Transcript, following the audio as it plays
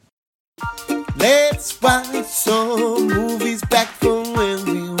Let's watch some movies back from when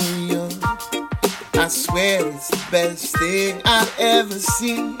we were young. I swear it's the best thing I've ever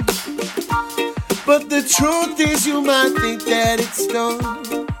seen. But the truth is you might think that it's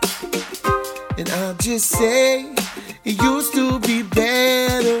done. And I'll just say it used to be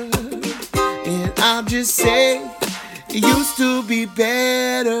better. And I'll just say it used to be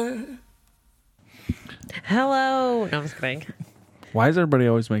better. Hello. No, I'm just kidding. Why does everybody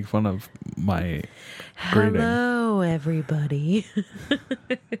always make fun of my greeting? Hello, everybody.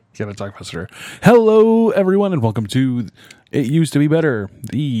 Gotta talk faster. Hello, everyone, and welcome to It Used to Be Better,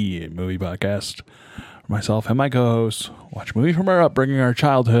 the movie podcast. Myself and my co-hosts watch a movie from our upbringing, our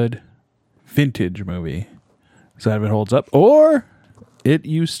childhood, vintage movie. So if it holds up, or It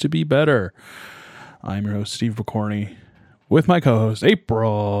Used to Be Better. I'm your host, Steve McCorney, with my co-host,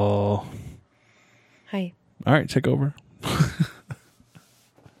 April. Hi. All right, take over.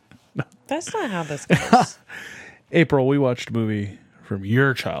 That's not how this goes. April, we watched a movie from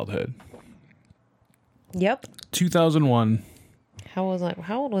your childhood. Yep. 2001. How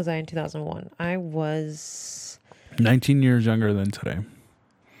old was I in 2001? I was 19 years younger than today.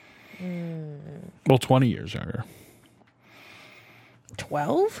 Well, 20 years younger.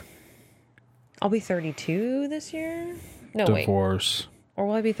 12? I'll be 32 this year? No, wait. Divorce. Or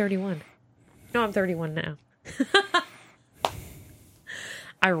will I be 31? No, I'm 31 now.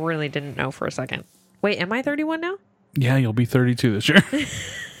 I really didn't know for a second. Wait, am I 31 now? Yeah, you'll be 32 this year.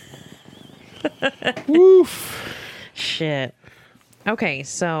 Woof. Shit. Okay,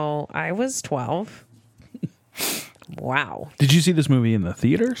 so I was 12. Wow. Did you see this movie in the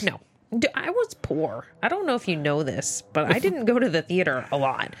theaters? No. I was poor. I don't know if you know this, but I didn't go to the theater a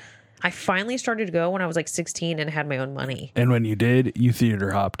lot. I finally started to go when I was like 16 and had my own money. And when you did, you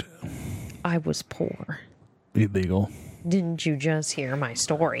theater hopped. I was poor. Illegal. Didn't you just hear my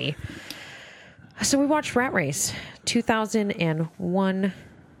story? So we watched Rat Race 2001.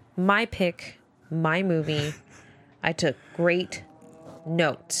 My pick, my movie. I took great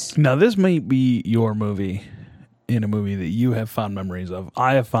notes. Now, this might be your movie in a movie that you have fond memories of.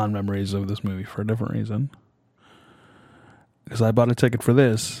 I have fond memories of this movie for a different reason. Because I bought a ticket for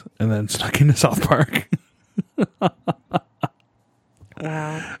this and then snuck into South Park.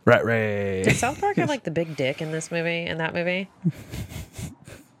 Wow. Rat Race. Did South Park have like the big dick in this movie, in that movie?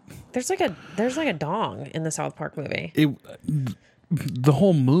 There's like a dong in the South Park movie. The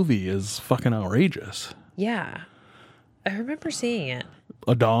whole movie is fucking outrageous. Yeah. I remember seeing it.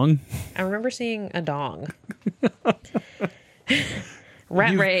 A dong? I remember seeing a dong.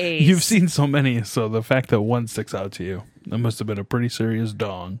 Rat Race. You've seen so many, so the fact that one sticks out to you, that must have been a pretty serious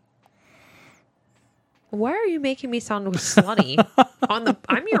dong. Why are you making me sound slutty?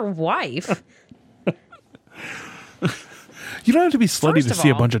 I'm your wife. You don't have to be slutty First to of see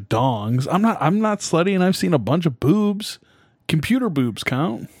a all- bunch of dongs. I'm not slutty, and I've seen a bunch of boobs. Computer boobs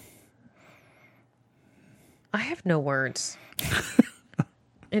count. I have no words.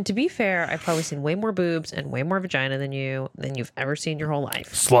 And to be fair, I've probably seen way more boobs and way more vagina than you've ever seen your whole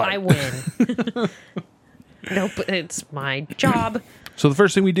life. Slut. I win. Nope, it's my job. So the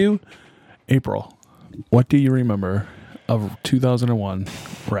first thing we do, April, what do you remember of 2001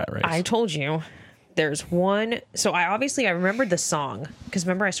 Rat Race? I told you. There's one. So I remembered the song because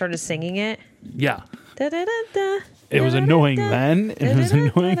remember I started singing it. Yeah. Da-da-da-da, It was annoying then. It was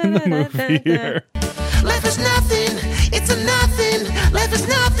annoying in the movie here. Life is nothing, it's a nothing. Life is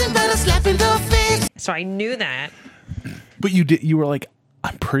nothing but a slap in the face. So I knew that. But you were like,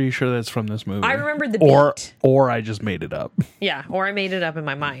 I'm pretty sure that's from this movie. I remembered the or, beat. Or I just made it up. Yeah, or I made it up in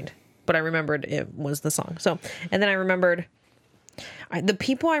my mind, but I remembered it was the song. So, and then I remembered the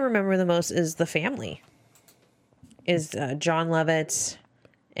people I remember the most is the family. Is John Lovitz,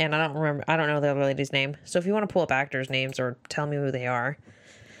 and I don't know the other lady's name. So if you want to pull up actors' names or tell me who they are,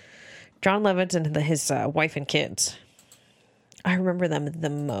 John Lovitz and his wife and kids. I remember them the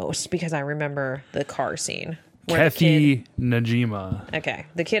most because I remember the car scene. Where Kathy Najima. Okay,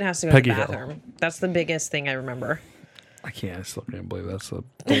 the kid has to go Peggy to the Hill. bathroom. That's the biggest thing I remember. I still can't believe that's the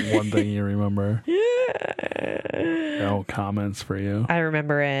one thing you remember. No comments for you. I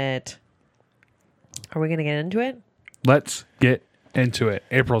remember it. Are we going to get into it? Let's get into it.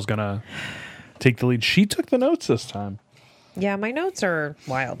 April's gonna take the lead. She took the notes this time. Yeah, my notes are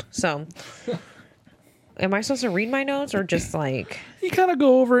wild. So, am I supposed to read my notes or just like... You kind of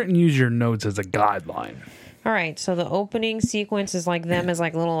go over it and use your notes as a guideline. All right, so the opening sequence is like them as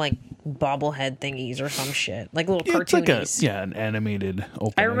like little like bobblehead thingies or some shit. Like little It's like cartoonies. an animated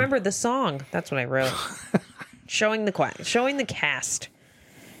opening. I remember the song. That's what I wrote. showing the cast.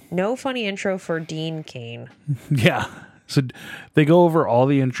 No funny intro for Dean Cain. Yeah. So they go over all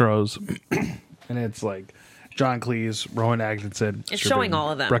the intros and it's like John Cleese, Rowan Atkinson. It's showing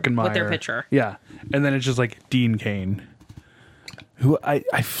all of them with their picture. Yeah, and then it's just like Dean Cain, who I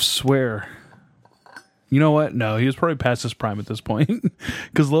swear. You know what? No, he was probably past his prime at this point.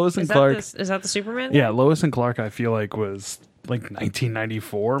 Because Lois and Clark. Is that the Superman? Yeah, Lois and Clark, I feel like was like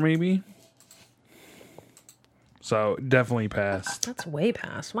 1994, maybe. So definitely past. That's way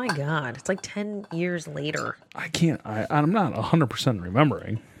past. My God. It's like 10 years later. I'm not 100%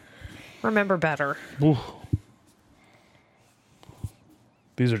 remembering. Remember better. Ooh.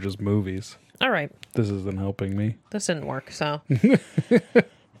 These are just movies. All right. This isn't helping me. This didn't work, so.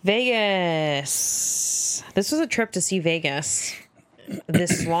 Vegas. This was a trip to see Vegas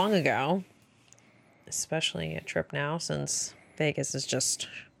this long ago. Especially a trip now since Vegas is just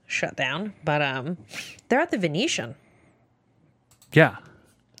shut down. But they're at the Venetian. Yeah.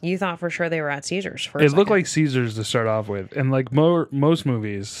 You thought for sure they were at Caesars for a It second. looked like Caesars to start off with. And like most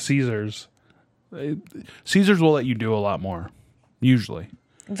movies, Caesars will let you do a lot more. Usually.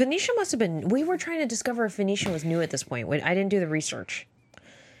 Venetian must have been... We were trying to discover if Venetian was new at this point. I didn't do the research.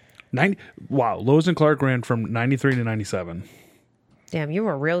 Wow. Lois and Clark ran from 93 to 97. Damn, you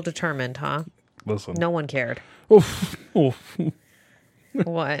were real determined, huh? Listen. No one cared. Oof.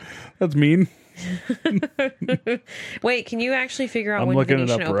 What? That's mean. Wait, can you actually figure out I'm when looking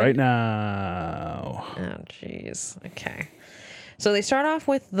Venetian it up opened? right now. Oh, jeez. Okay. So they start off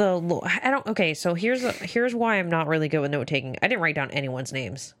with okay, so here's why I'm not really good with note taking. I didn't write down anyone's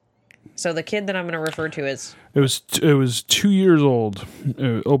names. So the kid that I'm going to refer to is... It was 2 years old.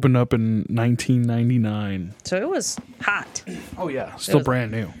 It opened up in 1999. So it was hot. Oh yeah, still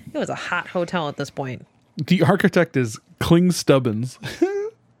brand new. It was a hot hotel at this point. The architect is Kling Stubbins.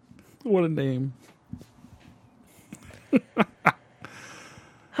 What a name.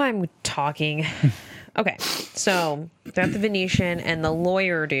 I'm talking. Okay, so they're at the Venetian, and the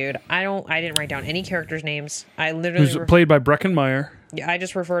lawyer dude. I didn't write down any characters' names. I literally Who's played by Breckenmeyer. Yeah, I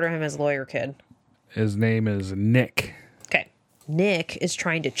just refer to him as lawyer kid. His name is Nick. Okay, Nick is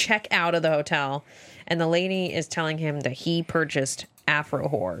trying to check out of the hotel, and the lady is telling him that he purchased Afro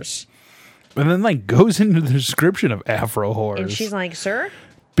whores. And then like goes into the description of Afro whores. And she's like, "Sir?"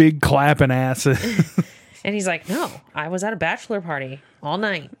 Big clapping asses. And he's like, "No, I was at a bachelor party all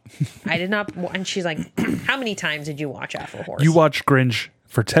night. I did not." And she's like, "How many times did you watch Afro Horse?" You watched Grinch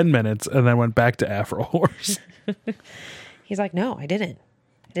for 10 minutes and then went back to Afro Horse. He's like, "No, I didn't.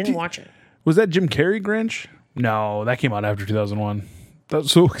 I didn't watch it." Was that Jim Carrey Grinch? No, that came out after 2001.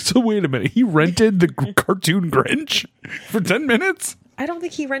 So wait a minute. He rented the cartoon Grinch for 10 minutes? I don't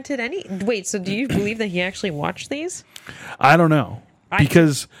think he rented any. Wait, so do you believe that he actually watched these? I don't know.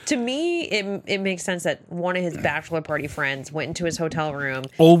 Because to me, it makes sense that one of his bachelor party friends went into his hotel room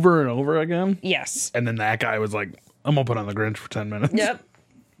over and over again. Yes. And then that guy was like, I'm going to put on the Grinch for 10 minutes. Yep.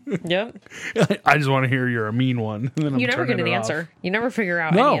 Yep. I just want to hear you're a mean one. And then You never get an answer. You never figure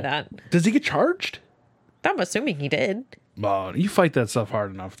out No. any of that. Does he get charged? I'm assuming he did. Well, you fight that stuff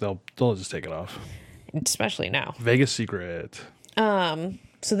hard enough, they'll just take it off. Especially now. Vegas Secret.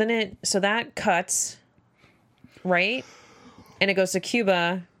 So that cuts, right? And it goes to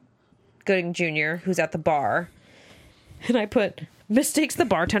Cuba Gooding Jr., who's at the bar. And I put, mistakes the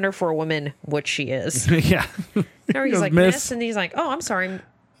bartender for a woman, which she is. Yeah. Or he's like, miss. And he's like, oh, I'm sorry,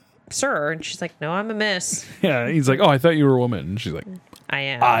 sir. And she's like, no, I'm a miss. Yeah. He's like, oh, I thought you were a woman. And she's like, I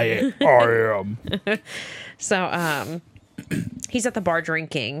am. I am. So he's at the bar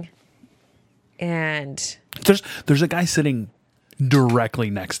drinking. And There's a guy sitting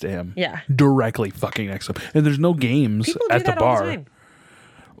directly next to him. Yeah. Directly fucking next to him. And there's no games people do at the that bar. all the time.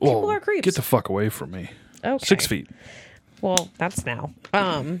 People are creeps. Get the fuck away from me. Okay. 6 feet. Well, that's now.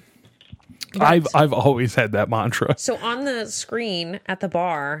 I've always had that mantra. So on the screen at the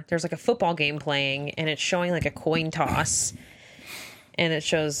bar, there's like a football game playing, and it's showing like a coin toss. And it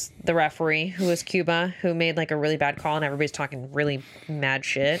shows the referee, who is Cuba, who made like a really bad call, and everybody's talking really mad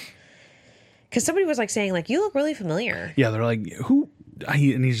shit. Because somebody was like saying, like, you look really familiar. Yeah, they're like, who?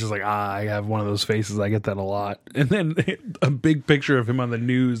 And he's just like, I have one of those faces. I get that a lot. And then a big picture of him on the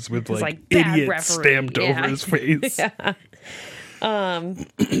news with like bad idiot referee. stamped over his face. Yeah.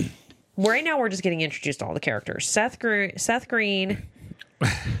 Right now, we're just getting introduced to all the characters. Seth Green,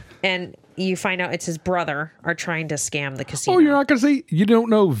 and you find out it's his brother, are trying to scam the casino. Oh, you're not going to say you don't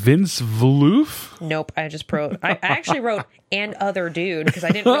know Vince Vloof? Nope. I just wrote. I actually wrote and other dude because I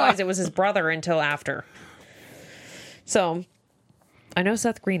didn't realize it was his brother until after. So I know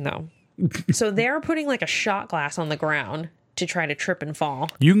Seth Green though. So they're putting like a shot glass on the ground to try to trip and fall.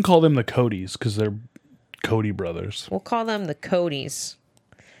 You can call them the Codys because they're Cody brothers. We'll call them the Codys.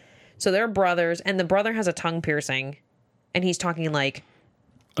 So they're brothers, and the brother has a tongue piercing, and he's talking like,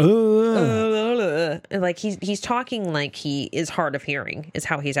 Like he's talking like he is hard of hearing is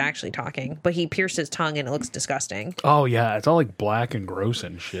how he's actually talking, but he pierced his tongue and it looks disgusting. Oh yeah, it's all like black and gross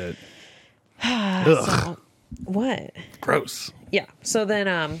and shit. So, what? Gross. Yeah. So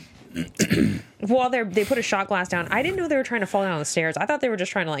then while they put a shot glass down, I didn't know they were trying to fall down the stairs. I thought they were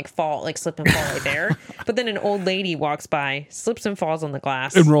just trying to like fall, like slip and fall right there. But then an old lady walks by, slips and falls on the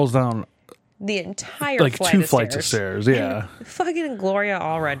glass. And rolls down The entire like flight 2 of flights of stairs. Yeah. And fucking Gloria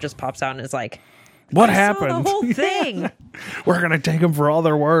Allred just pops out and is like, What I saw happened? the whole thing. We're gonna take them for all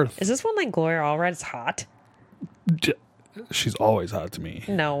they're worth. Is this one like Gloria Allred's hot? She's always hot to me.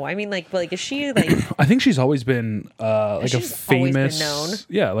 No, I mean like is she like? I think she's always been like a She's always been famous, known.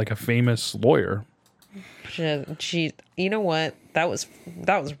 yeah, like a famous lawyer. She, you know what? That was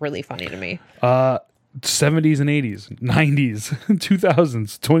really funny to me. 70s and 80s, 90s,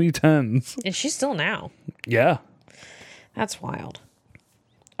 2000s, 2010s. And she's still now. Yeah. That's wild.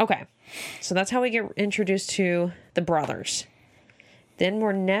 Okay, so that's how we get introduced to the brothers. Then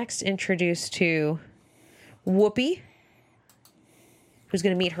we're next introduced to Whoopi, who's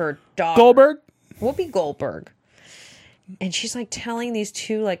going to meet her daughter. Goldberg? Whoopi Goldberg. And she's like telling these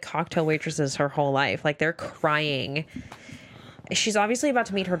two like cocktail waitresses her whole life. Like they're crying. She's obviously about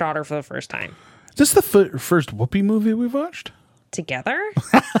to meet her daughter for the first time. Is this the first Whoopi movie we've watched? Together?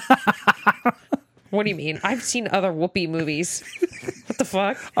 What do you mean? I've seen other Whoopi movies. What the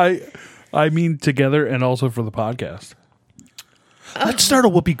fuck? I mean together and also for the podcast. Let's start a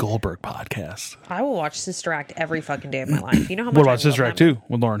Whoopi Goldberg podcast. I will watch Sister Act every fucking day of my life. You know how much What I about Sister love Act that 2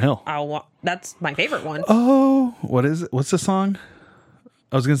 with Lauryn Hill? That's my favorite one. Oh, what is it? What's the song?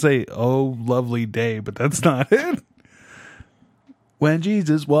 I was going to say, Oh, Lovely Day, but that's not it. When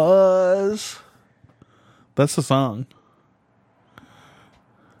Jesus Was. That's the song.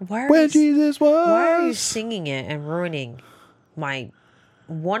 When Jesus Was. Why are you singing it and ruining I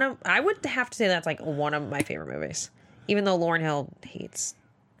would have to say that's like one of my favorite movies. Even though Lauryn Hill hates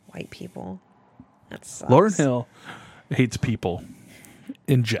white people. That sucks. Lauryn Hill hates people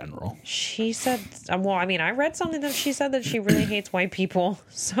in general. She said, well, I mean, I read something that she said that she really hates white people.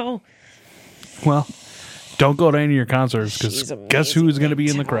 So, Well, don't go to any of your concerts because she's guess who's going to be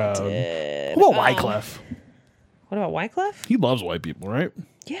in the talented. crowd? What about Wyclef? What about Wyclef? He loves white people, right?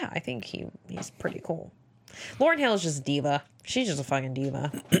 Yeah, I think he's pretty cool. Lauryn Hill is just a diva. She's just a fucking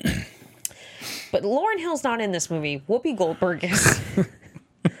diva. But Lauryn Hill's not in this movie. Whoopi Goldberg is.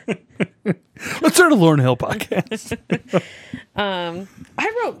 Let's start a Lauryn Hill podcast.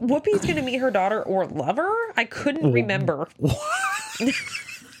 I wrote Whoopi's going to meet her daughter or lover. I couldn't remember. Well,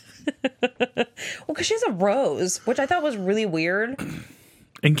 because she has a rose, which I thought was really weird.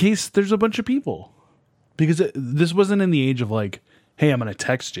 In case there's a bunch of people. Because this wasn't in the age of like, hey, I'm going to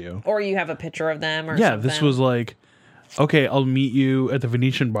text you. Or you have a picture of them or Yeah, something. this was like, okay, I'll meet you at the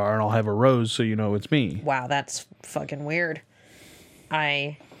Venetian bar and I'll have a rose so you know it's me. Wow, that's fucking weird.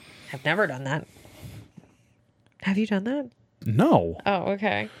 I have never done that. Have you done that? No. Oh,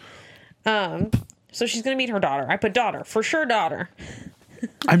 okay. So she's gonna meet her daughter. I put daughter, for sure daughter.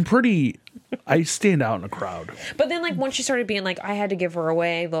 I stand out in a crowd. But then like once she started being like, I had to give her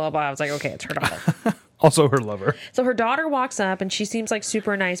away, blah, blah, blah, I was like, okay, it's her daughter. Also her lover. So her daughter walks up and she seems like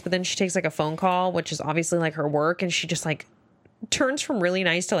super nice, but then she takes like a phone call, which is obviously like her work, and she just like turns from really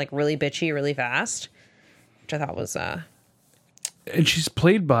nice to like really bitchy really fast, which I thought was And she's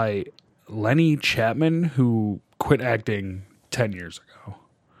played by Lenny Chapman, who quit acting 10 years ago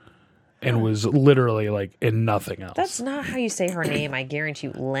and was literally like in nothing else. That's not how you say her name, I guarantee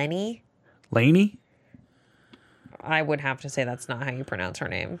you. Lenny? Laney? I would have to say that's not how you pronounce her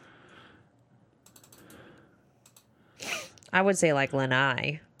name. I would say like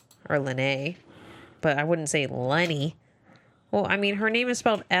Lenai or Lene, but I wouldn't say Lenny. Well, I mean, her name is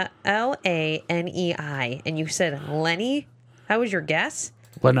spelled Lanei, and you said Lenny? That was your guess?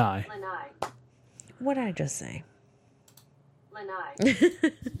 Lanai. Lanai. What did I just say? Lanai.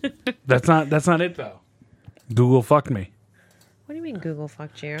 That's not it though. Google fucked me. What do you mean Google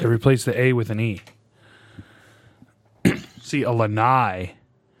fucked you? They replaced the A with an E. See, a lanai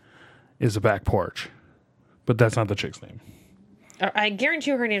is a back porch, but that's not the chick's name. I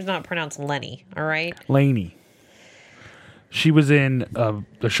guarantee you her name's not pronounced Lenny, all right? Laney. She was in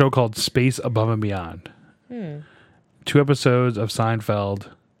the show called Space Above and Beyond. 2 episodes of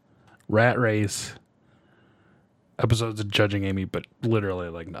Seinfeld, Rat Race, episodes of Judging Amy, but literally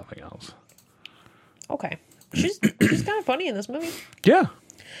like nothing else. Okay. She's kind of funny in this movie. Yeah.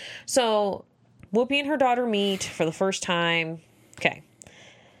 So Whoopi and her daughter meet for the first time. Okay.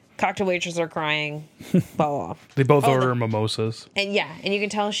 Cocktail waitresses are crying. Blah, blah, blah. They both order mimosas. And yeah, and you can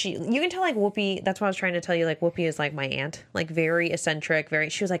tell like Whoopi, that's what I was trying to tell you, like Whoopi is like my aunt, like very eccentric,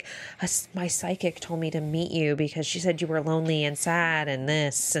 she was like, my psychic told me to meet you because she said you were lonely and sad and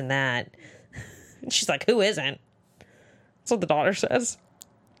this and that. And she's like, who isn't? That's what the daughter says.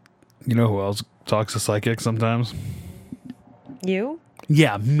 You know who else talks to psychics sometimes? You?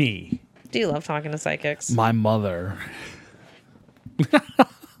 Yeah, me. Do you love talking to psychics? My mother.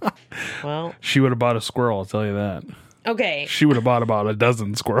 Well, She would have bought a squirrel, I'll tell you that. okay. She would have bought about a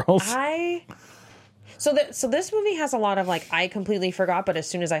dozen squirrels. So this movie has a lot of like, I completely forgot, but as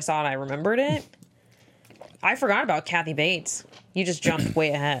soon as I saw it, I remembered it. I forgot about Kathy Bates. You just jumped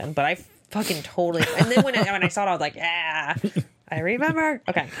way ahead, but I fucking totally. And then when I saw it, I was like, yeah, I remember.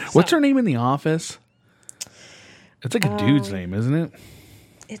 Okay. What's her name in The Office? It's like a dude's name, isn't it?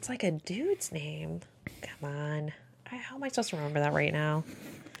 It's like a dude's name. Come on. How am I supposed to remember that right now?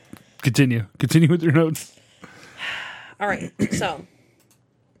 Continue with your notes. All right. So,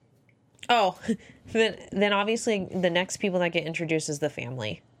 then obviously the next people that get introduced is the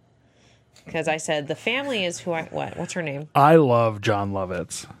family. Because I said the family is what's her name? I love John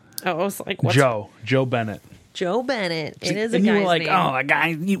Lovitz. Oh, I was like, Joe Bennett. Joe Bennett. It is a and guy's you were like, name. oh, a guy,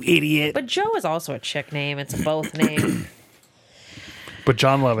 you idiot. But Joe is also a chick name. It's a both name. But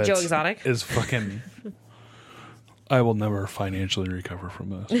John Lovitz Joe Exotic is fucking. I will never financially recover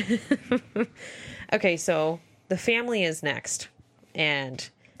from this. Okay, so the family is next. And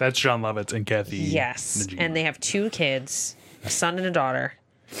That's John Lovitz and Kathy. yes. Najima. And they have 2 kids, a son and a daughter.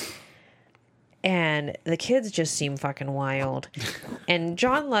 And the kids just seem fucking wild. And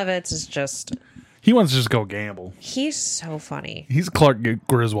John Lovitz is just, He wants to just go gamble. he's so funny. He's Clark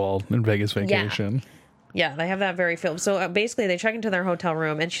Griswold in Vegas Vacation. Yeah, they have that very film. So basically, they check into their hotel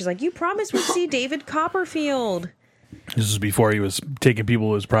room, and she's like, you promised we'd see David Copperfield. This is before he was taking people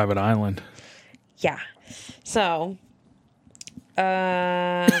to his private island. Yeah. So,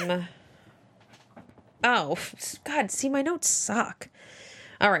 oh, God, see, my notes suck.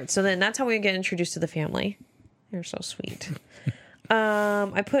 All right, so then that's how we get introduced to the family. You're so sweet.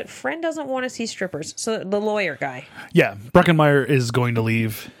 I put friend doesn't want to see strippers. So the lawyer guy. Yeah, Breckenmeyer is going to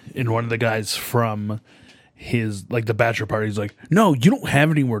leave, and one of the guys from his, like, the bachelor party is like, no, you don't have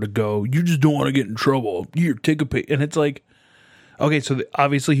anywhere to go. You just don't want to get in trouble. Here, take a pay. And it's like, okay, so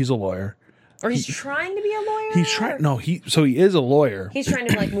obviously he's a lawyer. Or he's trying to be a lawyer? He's trying, no, he is a lawyer. He's trying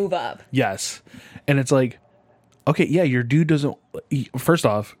to, like, move up. Yes. And it's like, okay, yeah, your dude doesn't. First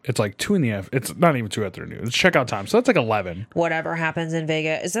off, it's like 2 in the afternoon. It's not even 2 afternoon. It's checkout time, so that's like 11. Whatever happens in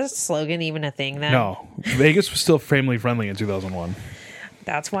Vegas. Is that slogan even a thing then? No, Vegas was still family friendly in 2001.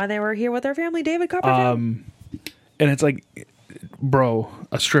 That's why they were here with their family, David Copperfield. And it's like, bro,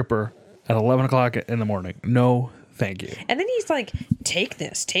 a stripper at 11 o'clock in the morning. No, thank you. And then he's like, take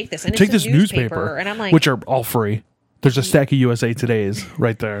this. And Take it's this a newspaper, And I'm like, which are all free. There's a stack of USA Today's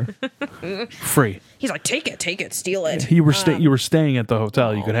right there, free. he's like, take it, steal it. You were staying at the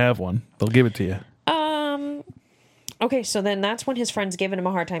hotel. You could have one. They'll give it to you. Okay, so then that's when his friend's giving him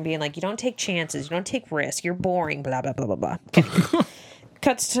a hard time, being like, you don't take chances, you don't take risks, you're boring, blah, blah, blah, blah, blah. Okay.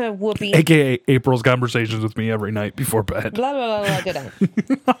 Cuts to Whoopi. AKA April's conversations with me every night before bed. Blah, blah, blah, blah, good on.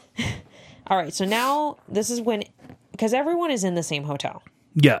 All right, so now this is when, because everyone is in the same hotel.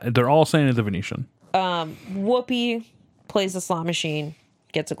 Yeah, they're all staying at the Venetian. Whoopi plays the slot machine,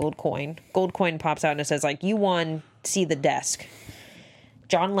 gets a gold coin. Gold coin pops out and it says, like, you won, see the desk.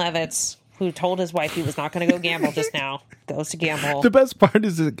 John Lovitz, who told his wife he was not going to go gamble just now, goes to gamble. The best part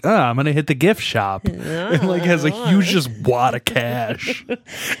is, like, I'm going to hit the gift shop. And, like, has a huge just wad of cash.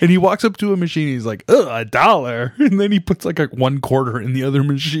 And he walks up to a machine. He's like, $1. And then he puts, like, a 1 quarter in the other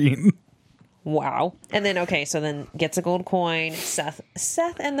machine. Wow. And then, okay, so then gets a gold coin. Seth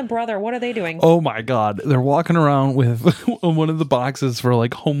and the brother, what are they doing? Oh, my God. They're walking around with one of the boxes for,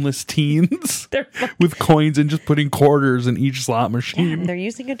 like, homeless teens with coins and just putting quarters in each slot machine. They're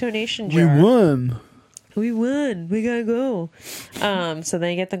using a donation We jar. won. We gotta go. So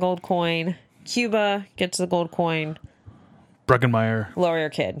they get the gold coin. Cuba gets the gold coin. Breckenmeyer. Lawyer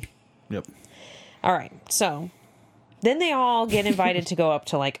kid. Yep. All right. So then they all get invited to go up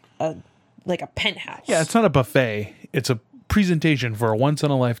to like a penthouse. Yeah, it's not a buffet. It's a presentation for a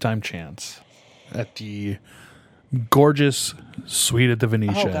once-in-a-lifetime chance at the gorgeous suite at the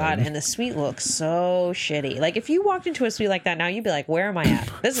Venetian. Oh, God. And the suite looks so shitty. Like, if you walked into a suite like that now, you'd be like, where am I at?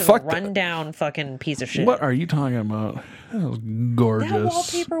 This is a rundown fucking piece of shit. What are you talking about? That was gorgeous. That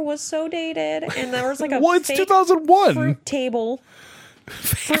wallpaper was so dated. And there was like a it's fake 2001. fruit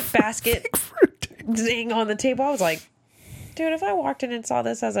basket Fruit. thing on the table. I was like, dude, if I walked in and saw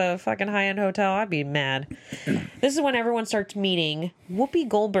this as a fucking high-end hotel, I'd be mad. This is when everyone starts meeting. Whoopi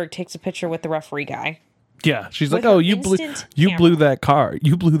Goldberg takes a picture with the referee guy. Yeah, she's With like, "Oh, her you blew camera. that car.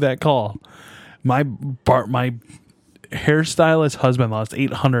 You blew that call. My hairstylist husband lost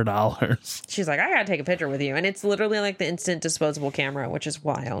 $800." She's like, I gotta take a picture with you. And it's literally like the instant disposable camera, which is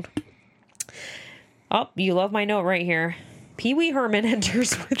wild. Oh, you love my note right here. Pee Wee Herman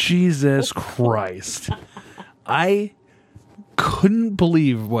enters with... Jesus Christ. I couldn't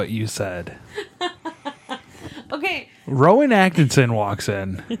believe what you said. Okay. Rowan Atkinson walks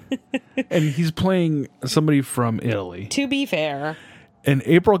in and he's playing somebody from Italy. To be fair. And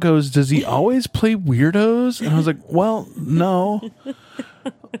April goes, "Does he always play weirdos?" And I was like, "Well, no.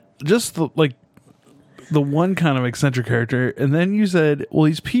 Just the one kind of eccentric character." And then you said, "Well,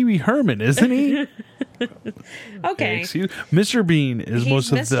 he's Pee Wee Herman, isn't he?" Okay. Mr. Bean is He's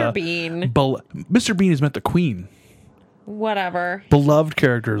most of Mr. the Bean. Mr. Bean is meant the queen. Whatever. Beloved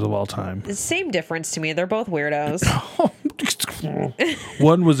characters of all time. Same difference to me. They're both weirdos.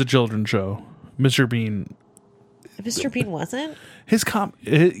 One was a children's show. Mr. Bean. Mr. Bean wasn't?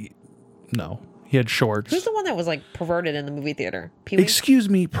 No. He had shorts. Who's the one that was like perverted in the movie theater? Pee Wee? Excuse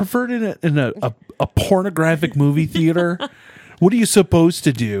me, perverted in a pornographic movie theater? What are you supposed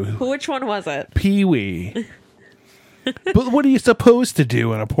to do? Which one was it? Pee Wee. But what are you supposed to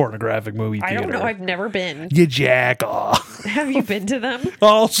do in a pornographic movie theater? I don't know. I've never been. You jack off. Have you been to them?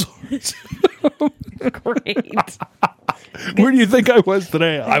 All sorts. Great. Where do you think I was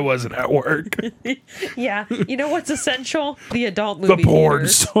today? I wasn't at work. Yeah. You know what's essential? The adult The movie porn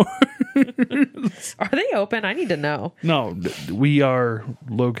theaters. store. Are they open? I need to know. No, we are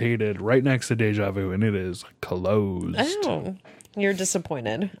located right next to Deja Vu, and it is closed. Oh, you're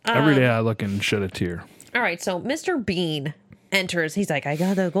disappointed. Every day I look and shed a tear. All right, so Mr. Bean enters. He's like, I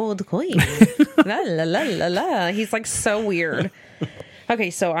got a gold coin. La la la la la. He's like so weird. Okay,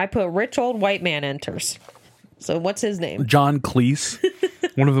 so I put rich old white man enters. So what's his name? John Cleese,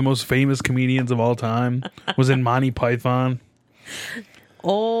 one of the most famous comedians of all time, was in Monty Python.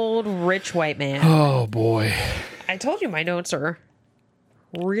 Old rich white man. Oh boy. I told you my notes are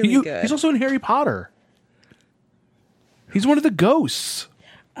really good. He's also in Harry Potter. He's one of the ghosts.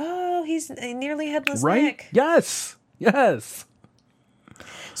 Oh, he's a nearly headless Right? Nick. Yes.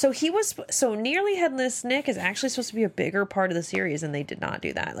 So nearly headless Nick is actually supposed to be a bigger part of the series, and they did not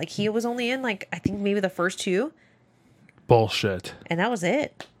do that. Like, he was only in I think maybe the first two, Bullshit. and that was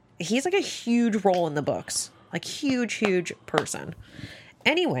it. He's like a huge role in the books, like huge person.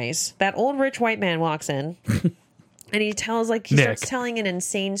 Anyways, that old rich white man walks in, and he starts telling an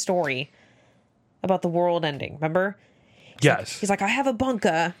insane story about the world ending. Remember? Yes. He's like, I have a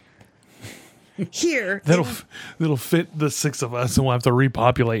bunker here. That'll fit the six of us, and we'll have to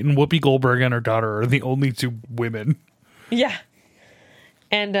repopulate. And Whoopi Goldberg and her daughter are the only two women. Yeah.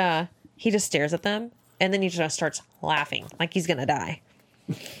 And he just stares at them, and then he just starts laughing like he's gonna die.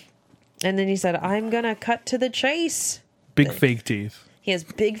 And then he said, I'm gonna cut to the chase. Big fake teeth. He has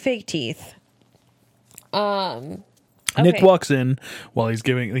big fake teeth. Nick walks in while he's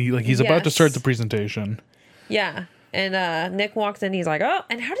he's about to start the presentation. Yeah. And Nick walks in, he's like, oh,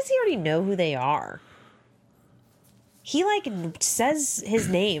 and how does he already know who they are? He says his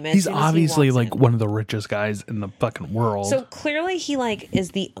name. He's obviously he walks in. one of the richest guys in the fucking world. So clearly he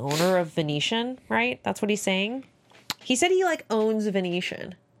is the owner of Venetian, right? That's what he's saying. He said he owns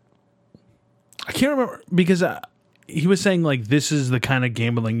Venetian. I can't remember because he was saying this is the kind of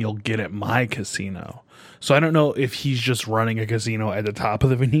gambling you'll get at my casino. So I don't know if he's just running a casino at the top of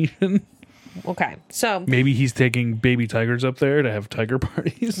the Venetian. Okay, so maybe he's taking baby tigers up there to have tiger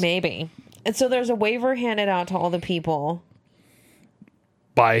parties. Maybe. And so there's a waiver handed out to all the people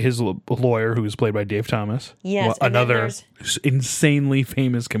by his lawyer, who is played by Dave Thomas. Yes, another insanely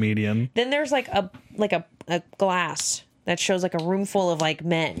famous comedian. Then there's a glass that shows a room full of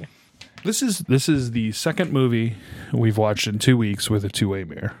men. This is the second movie we've watched in 2 weeks with a two-way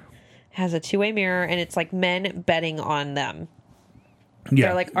mirror. Has a two-way mirror, and it's men betting on them.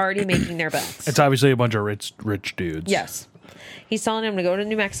 Yeah. They're already making their bets. It's obviously a bunch of rich dudes. Yes. He's telling them to go to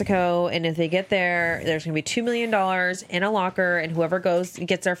New Mexico, and if they get there, there's going to be $2 million in a locker, and whoever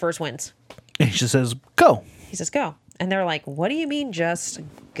gets there first wins. And he just says, go. He says, go. And they're like, what do you mean just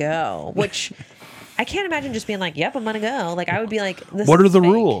go? Which I can't imagine just being yep, I'm going to go. I would be this what are the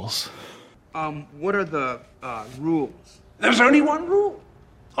fake. rules? What are the rules? There's only one rule.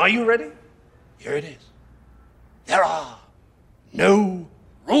 Are you ready? Here it is. There are no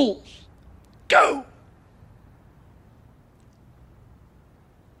rules. Go!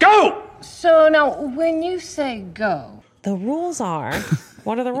 Go! So now, when you say go... The rules are...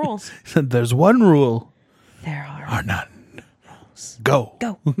 What are the rules? There's one rule. There are none. house. Go.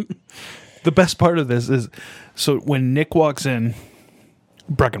 Go. The best part of this is, so when Nick walks in,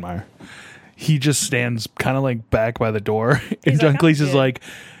 Breckenmeyer, he just stands kind of like back by the door. And John like, Cleese "I'm is good." like,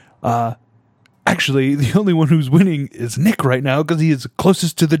 actually, the only one who's winning is Nick right now because he is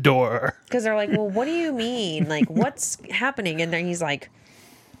closest to the door. Because they're like, well, what do you mean? Like, what's happening? And then he's like,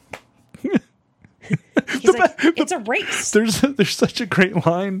 it's a race. There's such a great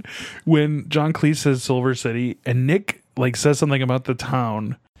line when John Cleese says Silver City and Nick like says something about the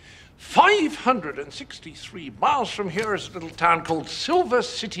town. 563 miles from here is a little town called Silver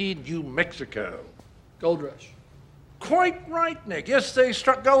City, New Mexico. Gold Rush. Quite right, Nick. Yes, they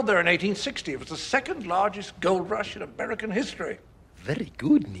struck gold there in 1860. It was the second largest gold rush in American history. Very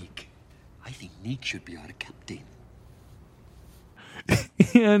good, Nick. I think Nick should be our captain.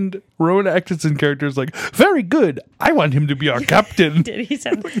 And Rowan Atkinson's character is like, very good. I want him to be our captain. He's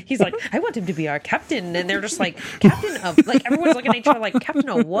like, I want him to be our captain. And they're just like, captain of, like, everyone's looking at each other like, captain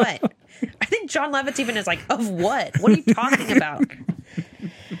of what? I think John Lovitz even is like, of what? What are you talking about?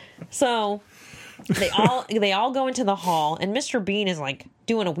 So they all go into the hall, and Mr. Bean is like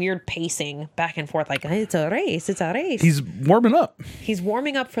doing a weird pacing back and forth, like, it's a race. He's warming up. He's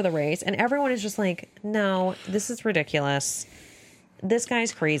warming up for the race, and everyone is just like, no, this is ridiculous. This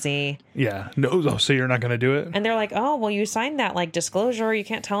guy's crazy. Yeah. No, so you're not going to do it? And they're like, oh, well, you signed that like disclosure. You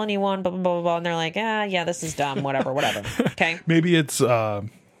can't tell anyone, blah, blah, blah, blah. And they're like, yeah, this is dumb. Whatever. Okay. Maybe it's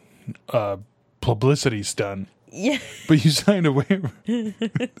publicity stunt. Yeah. But you signed a waiver.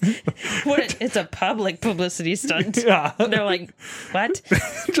 It's a public publicity stunt. Yeah. And they're like, what?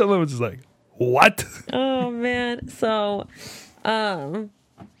 John Lovitz is like, what? Oh, man. So then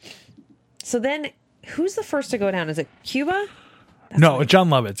who's the first to go down? Is it Cuba? No, John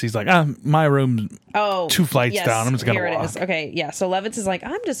Lovitz. He's like, my room's 2 flights down. I'm just going to walk. Here it is. Okay, yeah. So Lovitz is like,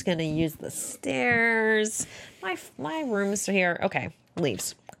 I'm just going to use the stairs. My room's here. Okay,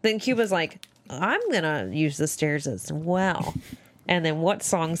 leaves. Then Cuba's like, I'm going to use the stairs as well. And then what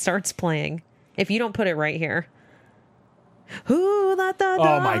song starts playing? If you don't put it right here. Who let the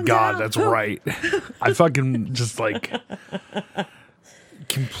Oh my dogs God, out? that's Who? right. I fucking just like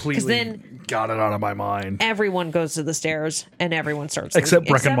completely then got it out of my mind. Everyone goes to the stairs and everyone starts Except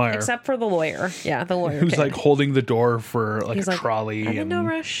leaving. Breckenmeyer. Except for the lawyer. Yeah, the lawyer. Who's kid. like holding the door for like He's a like, trolley. I'm in and no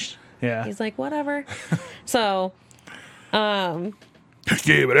rush. Yeah. He's like, whatever. So then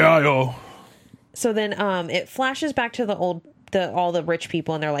it flashes back to all the rich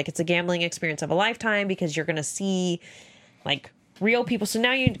people, and they're like, it's a gambling experience of a lifetime because you're gonna see like real people. So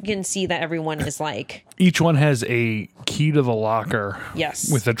now you can see that everyone is like, each one has a key to the locker.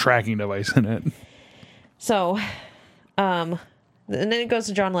 Yes. With a tracking device in it. So and then it goes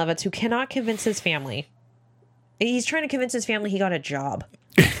to John Lovitz, who cannot convince his family. He's trying to convince his family he got a job.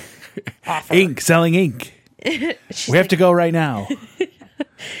 Offer. Ink, selling ink. We have to go right now.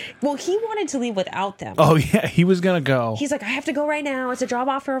 Well, he wanted to leave without them. Oh yeah, he was gonna go. He's like, I have to go right now. It's a job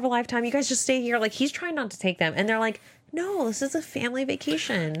offer of a lifetime. You guys just stay here. Like, he's trying not to take them. And they're like, no, this is a family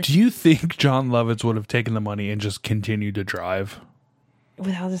vacation. Do you think John Lovitz would have taken the money and just continued to drive?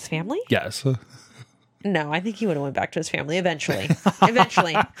 Without his family? Yes. No, I think he would have went back to his family eventually.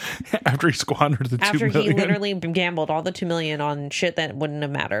 After he squandered the After $2 million. he literally gambled all the $2 million on shit that wouldn't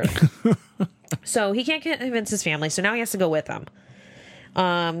have mattered. So he can't convince his family. So now he has to go with them.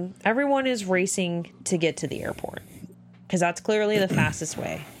 Everyone is racing to get to the airport because that's clearly the fastest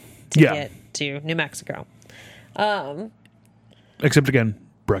way to get to New Mexico. Except again,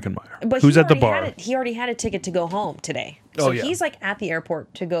 Breckenmeyer, But who's at the bar. He already had a ticket to go home today. So he's like at the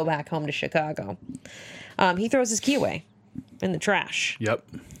airport to go back home to Chicago. He throws his key away in the trash. Yep.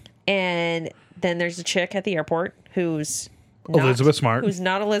 And then there's a chick at the airport who's Elizabeth Smart. Who's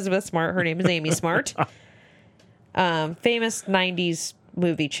not Elizabeth Smart. Her name is Amy Smart. Famous 90s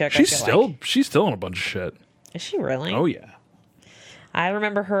movie chick. She's still in a bunch of shit. Is she really? Oh yeah. I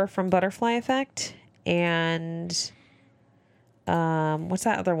remember her from Butterfly Effect and what's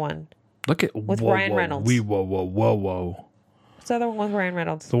that other one? Look at With Ryan Reynolds. Whoa. What's the other one with Ryan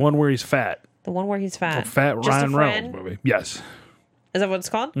Reynolds? The one where he's fat. The one where he's fat. The fat Just Ryan a Reynolds Friend? movie. Yes. Is that what it's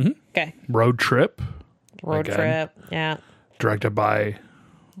called? Mm-hmm. Okay. Road Trip. Road Again. Trip. Yeah. Directed by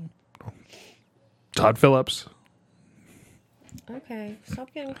Todd Phillips. Okay.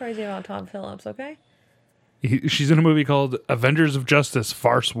 Stop getting crazy about Todd Phillips, okay? She's in a movie called Avengers of Justice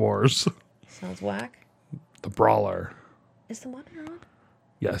Farce Wars. Sounds whack. The Brawler. Is the monitor on?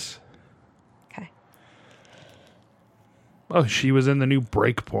 Yes. Okay. Oh, she was in the new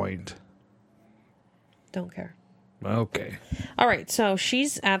Breakpoint. Don't care. Okay. All right, so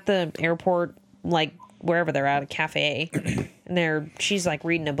she's at the airport, like wherever they're at, a cafe, and she's like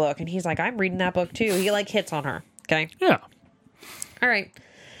reading a book, and he's like, I'm reading that book too. He like hits on her. Okay. Yeah. All right.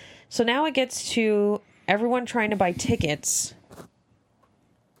 So now it gets to everyone trying to buy tickets.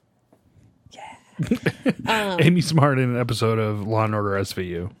 Amy Smart in an episode of Law and Order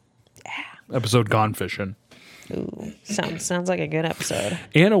SVU. Yeah. Episode Gone Fishing. Ooh, sounds like a good episode.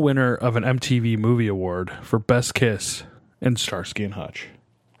 And a winner of an MTV Movie Award for Best Kiss in Starsky and Hutch.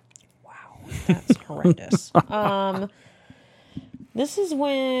 Wow, that's horrendous. This is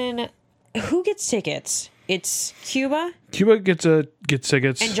when who gets tickets? It's Cuba Cuba gets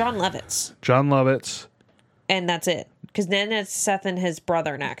tickets. and John Lovitz, John Lovitz. and that's it. Because then it's Seth and his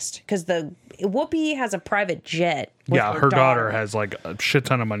brother next. Because the Whoopi has a private jet. With Yeah, her daughter has like a shit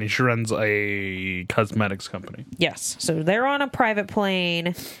ton of money. She runs a cosmetics company. Yes, so they're on a private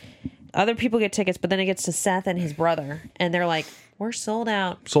plane. Other people get tickets, but then it gets to Seth and his brother, and they're like, "We're sold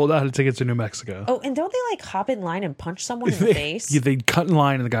out." Sold out of tickets in New Mexico. Oh, and don't they like hop in line and punch someone in the face? Yeah, they cut in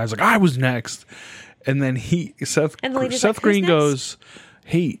line, and the guy's like, "I was next," and then Seth And the lady's like, "Who's Green next?" goes,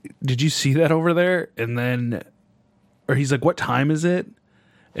 "Hey, did you see that over there?" And then, or he's like, "What time is it?"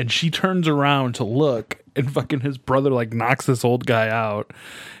 And she turns around to look, and fucking his brother like knocks this old guy out,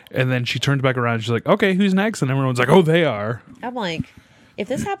 and then she turns back around. And she's like, "Okay, who's next?" And everyone's like, "Oh, they are." I'm like, if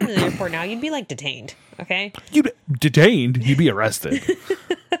this happened in the airport now, you'd be like detained. Okay, You'd detained. You'd be arrested.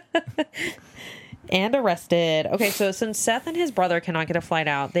 and arrested. Okay, so since Seth and his brother cannot get a flight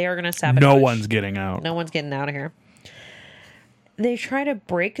out, they are going to sabotage. No one's getting out. No one's getting out of here. They try to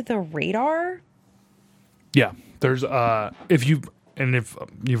break the radar. Yeah, there's if you've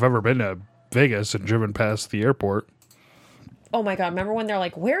ever been to Vegas and driven past the airport, Oh my god! Remember when they're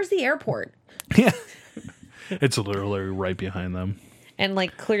like, "Where's the airport?" yeah, it's literally right behind them. And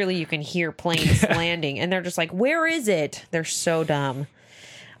like clearly you can hear planes landing, and they're just like, "Where is it?" They're so dumb.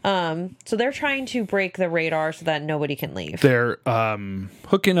 So they're trying to break the radar so that nobody can leave. They're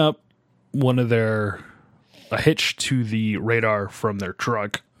hooking up a hitch to the radar from their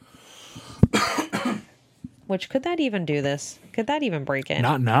truck. Which could that even do this? Could that even break it?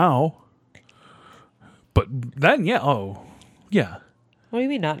 Not now, but then yeah. Oh, yeah. What do you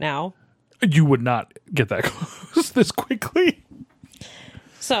mean not now? You would not get that close this quickly.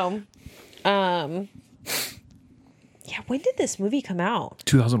 So, yeah, when did this movie come out?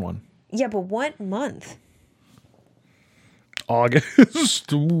 2001. Yeah, but what month?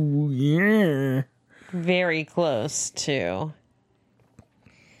 August. Ooh, yeah. Very close to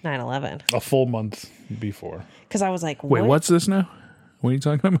 9/11. A full month before. Because I was like, Wait, what? what's this now? What are you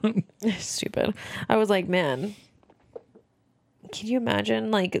talking about? Stupid. I was like, man, can you imagine?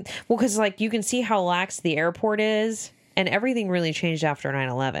 Like, well, because like you can see how lax the airport is, and everything really changed after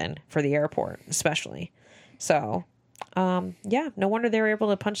 9/11 for the airport, especially. So, yeah, no wonder they were able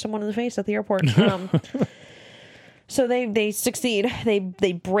to punch someone in the face at the airport. So they succeed.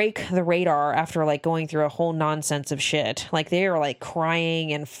 They break the radar after like going through a whole nonsense of shit. Like they are like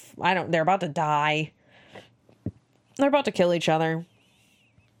crying and they're about to die. They're about to kill each other.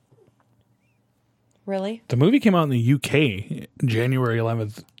 Really? The movie came out in the UK January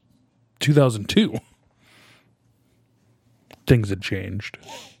 11th, 2002. Things had changed.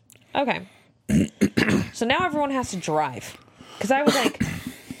 Okay. So now everyone has to drive. Because I was like,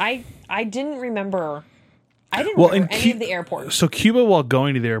 I didn't remember. I didn't remember any of the airports. So Cuba, while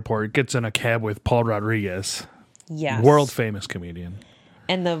going to the airport, gets in a cab with Paul Rodriguez, Yes. world famous comedian.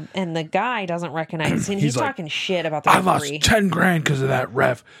 And the guy doesn't recognize him. He's like, talking shit about the I referee. lost 10 grand because of that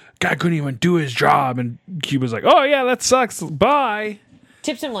ref. Guy couldn't even do his job. And Cuba's like, oh, yeah, that sucks. Bye.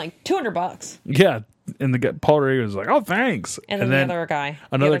 Tips him like $200. Yeah. And Paul Rodriguez is like, oh, thanks. And then the other guy.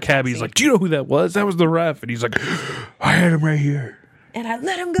 Another cabbie's like, do you know who that was? That was the ref. And he's like, I had him right here. And I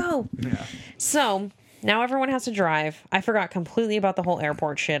let him go. Yeah. So now everyone has to drive. I forgot completely about the whole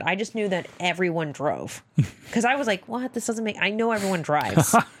airport shit. I just knew that everyone drove. Because I was like, what? This doesn't make... I know everyone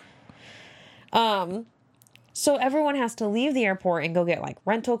drives. So everyone has to leave the airport and go get like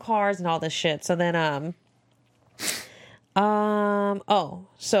rental cars and all this shit. So then,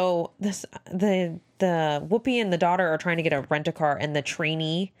 so the Whoopi and the daughter are trying to get a rent-a-car, and the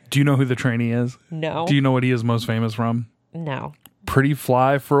trainee... Do you know who the trainee is? No. Do you know what he is most famous from? No. Pretty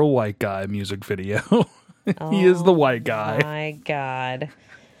Fly for a White Guy music video. He is the white guy. My God.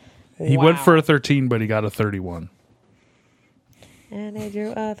 He went for a 13, but he got a 31. And they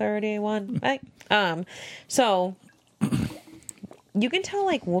drew a 31. Right. So you can tell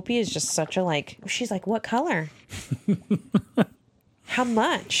like Whoopi is just such a like, she's like, what color? How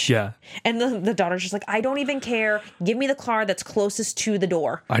much? Yeah. And the daughter's just like, I don't even care. Give me the car that's closest to the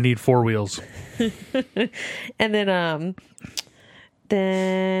door. I need 4 wheels. And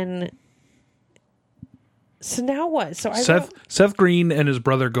then so now what? So Seth Green and his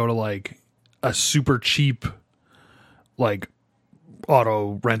brother go to like a super cheap like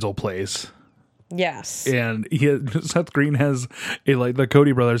auto rental place. Yes. And Seth Green has the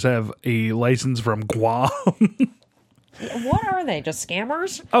Cody brothers have a license from Guam. What are they? Just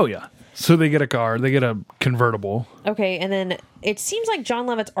scammers? Oh yeah. So they get a car, they get a convertible. Okay, and then it seems like John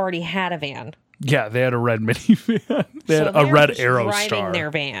Lovitz already had a van. Yeah, they had a red minivan. They had a they're red just Aero riding Star.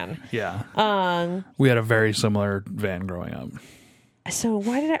 their van. Yeah. We had a very similar van growing up. So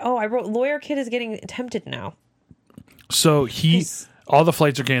why did I wrote Lawyer Kid is getting tempted now. So all the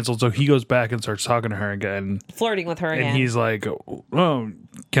flights are canceled, so he goes back and starts talking to her again. Flirting with her again. And he's like, "Oh,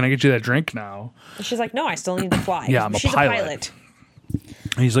 can I get you that drink now?" And she's like, no, I still need to fly. Yeah, I'm a She's pilot.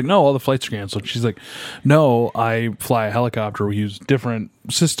 And he's like, "No, all the flights are canceled." She's like, "No, I fly a helicopter. We use different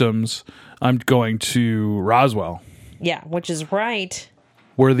systems. I'm going to Roswell." Yeah, which is right.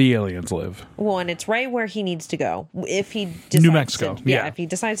 Where the aliens live. Well, and it's right where he needs to go. If he decides New Mexico. Yeah. if he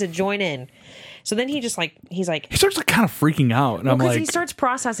decides to join in. So then he starts kind of freaking out. And I'm because like, he starts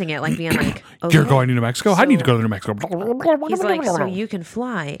processing it, like being like, "You're okay. going to New Mexico? I need to go to New Mexico." He's like, so you can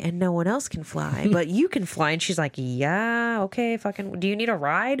fly and no one else can fly, but you can fly. And she's like, yeah, okay, fucking, do you need a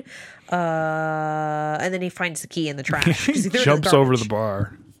ride? And then he finds the key in the trash. He jumps over the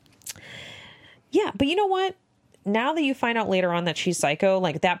bar. Yeah, but you know what? Now that you find out later on that she's psycho,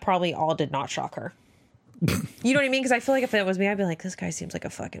 like that probably all did not shock her. You know what I mean? Because I feel like if it was me, I'd be like, this guy seems like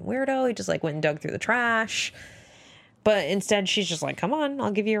a fucking weirdo. He just like went and dug through the trash. But instead, she's just like, come on, I'll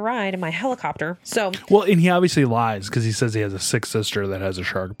give you a ride in my helicopter. So, well, and he obviously lies because he says he has a sick sister that has a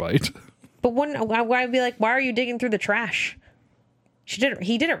shark bite. But why would be like, why are you digging through the trash? He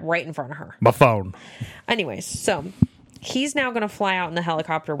did it right in front of her. My phone. Anyways, so he's now going to fly out in the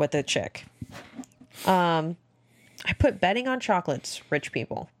helicopter with a chick. I put betting on chocolates, rich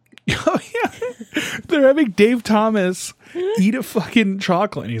people. Oh, yeah. They're having Dave Thomas eat a fucking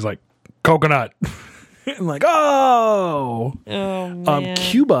chocolate. And he's like, coconut. And like, oh. Oh, man.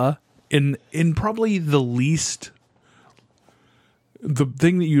 Cuba, in probably the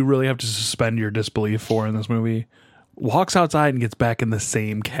thing that you really have to suspend your disbelief for in this movie, walks outside and gets back in the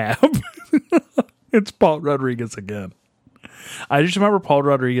same cab. It's Paul Rodriguez again. I just remember Paul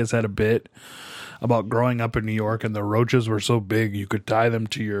Rodriguez had a bit about growing up in New York and the roaches were so big you could tie them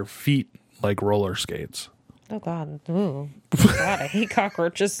to your feet like roller skates. Oh, God. Ooh. God, I hate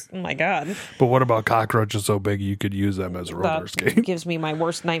cockroaches. Oh, my God. But what about cockroaches so big you could use them as a roller skate? That gives me my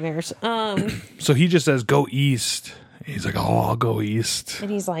worst nightmares. So he just says, go east. He's like, oh, I'll go east.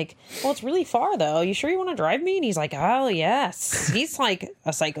 And he's like, well, it's really far, though. You sure you want to drive me? And he's like, oh, yes. He's like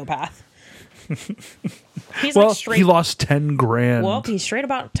a psychopath. He's well, like straight. He lost 10 grand. Well, he's straight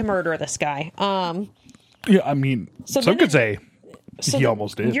about to murder this guy. Yeah, I mean, some could say he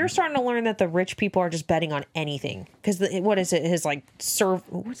almost did. You're starting to learn that the rich people are just betting on anything. Because what is it? His like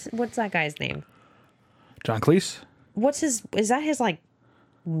what's that guy's name? John Cleese? Is that his like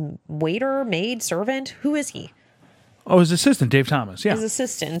waiter, maid, servant? Who is he? Oh, his assistant, Dave Thomas. Yeah. His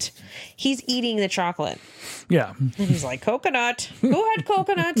assistant. He's eating the chocolate. Yeah. And he's like, coconut. Who had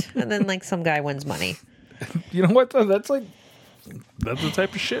coconut? And then like some guy wins money. You know what though? That's the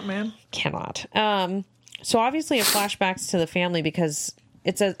type of shit, man. Cannot. So obviously it flashbacks to the family because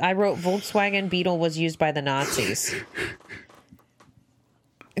it says, I wrote Volkswagen Beetle was used by the Nazis.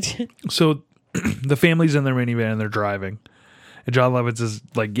 So the family's in their minivan and they're driving. And John Lovitz is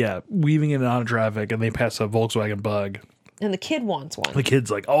like, weaving in and out of traffic, and they pass a Volkswagen Bug. And the kid wants one. The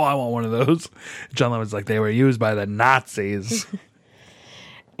kid's like, oh, I want one of those. John Lovitz's like, they were used by the Nazis.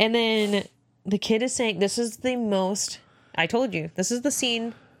 And then the kid is saying, this is the most, I told you, this is the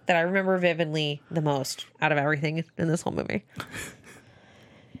scene that I remember vividly the most out of everything in this whole movie.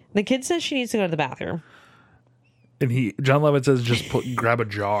 The kid says she needs to go to the bathroom. And John Lovitz says, just grab a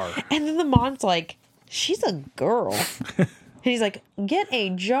jar. And then the mom's like, she's a girl. And he's like, get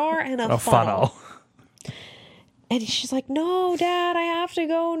a jar and a funnel. And she's like, no, Dad, I have to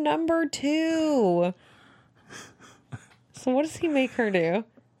go number 2. So what does he make her do?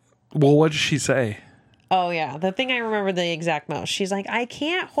 Well, what does she say? Oh, yeah. The thing I remember the exact most. She's like, I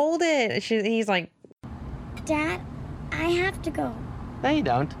can't hold it. He's like, Dad, I have to go. No, you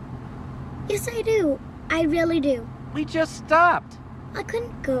don't. Yes, I do. I really do. We just stopped. I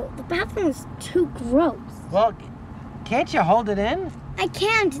couldn't go. The bathroom was too gross. Well, can't you hold it in? I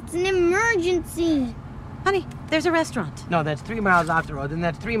can't. It's an emergency. Honey, there's a restaurant. No, that's 3 miles off the road, and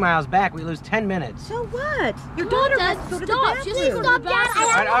that's 3 miles back. We lose 10 minutes. So what? Your daughter wants to go to the bathroom. Please stop,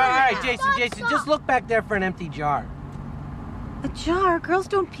 Dad. All right, Jason, just look back there for an empty jar. A jar? Girls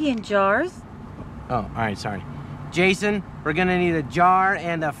don't pee in jars. Oh, all right, sorry. Jason, we're gonna need a jar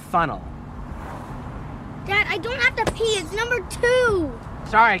and a funnel. Dad, I don't have to pee. It's number 2.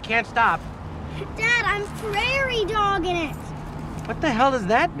 Sorry, I can't stop. Dad, I'm prairie dogging it. What the hell does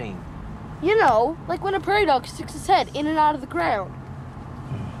that mean? You know, like when a prairie dog sticks his head in and out of the ground.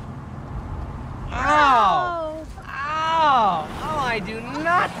 Ow! Ow! Oh, I do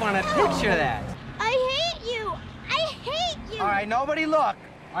not want to picture that. I hate you! I hate you! All right, nobody look.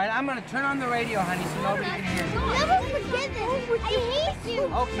 All right, I'm going to turn on the radio, honey, so nobody can hear you. Never forget this! I hate you!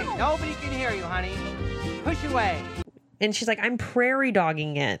 Okay, nobody can hear you, honey. Push away. And she's like, I'm prairie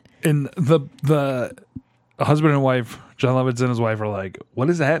dogging it. And the husband and wife, John Lovitz and his wife, are like, what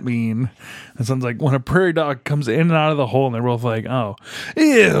does that mean? And someone's like, when a prairie dog comes in and out of the hole, and they're both like, oh,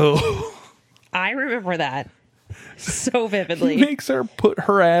 ew. I remember that so He vividly. makes her put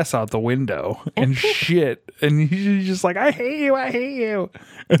her ass out the window and shit. And she's just like, I hate you, I hate you.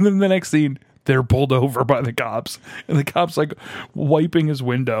 And then the next scene, they're pulled over by the cops. And the cop's like wiping his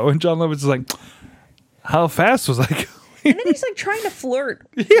window. And John Lovitz is like, how fast was I going? And then he's like trying to flirt.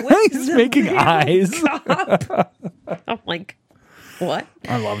 Yeah, with he's the making male eyes. cop. I'm like, what?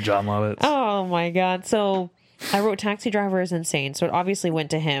 I love John Lovitz. Oh my God. So I wrote Taxi Driver is insane. So it obviously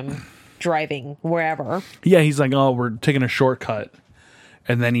went to him driving wherever. Yeah, he's like, oh, we're taking a shortcut.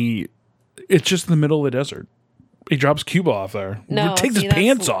 And then it's just in the middle of the desert. He drops Cuba off there. No, Takes see, his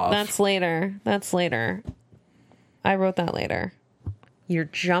pants off. That's later. That's later. I wrote that later. You're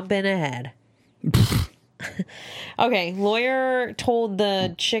jumping ahead. Okay, lawyer told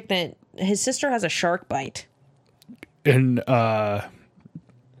the chick that his sister has a shark bite. In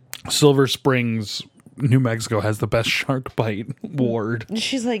Silver Springs, New Mexico has the best shark bite ward.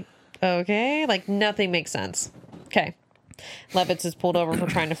 She's like, okay, like nothing makes sense. Okay. Levitz is pulled over for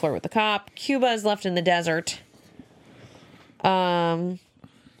trying to flirt with the cop. Cuba is left in the desert. Oh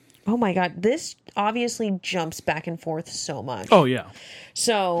my God, this obviously jumps back and forth so much. Oh, yeah.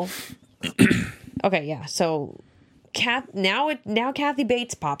 So, okay, yeah. So, now Kathy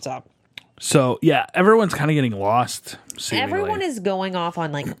Bates pops up. So, yeah, everyone's kind of getting lost, seemingly. Everyone is going off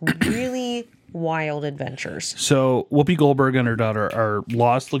on like really wild adventures. So, Whoopi Goldberg and her daughter are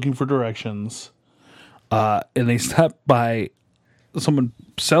lost looking for directions. And they stop by someone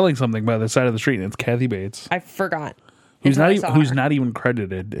selling something by the side of the street, and it's Kathy Bates. I forgot. Who's until I not saw who's her. not even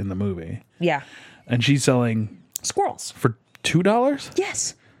credited in the movie. Yeah. And she's selling Squirrels. for $2?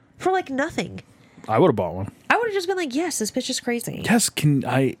 Yes. For like nothing. I would have bought one. I would have just been like, yes, this bitch is crazy. Yes,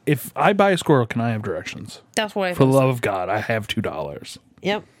 if I buy a squirrel, can I have directions? That's what I For the thought. love of God, I have $2.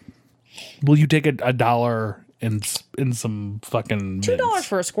 Yep. Will you take a dollar in some fucking $2 mints?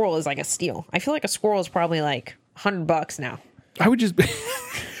 for a squirrel is like a steal. I feel like a squirrel is probably like $100 now. I would just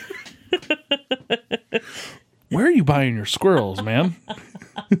Where are you buying your squirrels, man?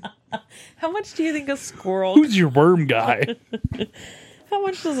 How much do you think a squirrel? Who's your worm guy? How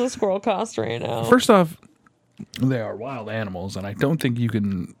much does a squirrel cost right now? First off, they are wild animals, and I don't think you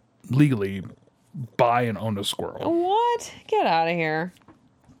can legally buy and own a squirrel. What? Get out of here.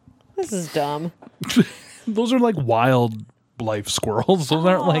 This is dumb. Those are like wild life squirrels. Those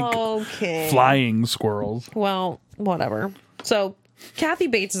aren't like Okay. flying squirrels. Well, whatever. So, Kathy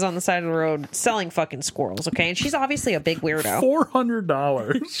Bates is on the side of the road selling fucking squirrels, okay? And she's obviously a big weirdo.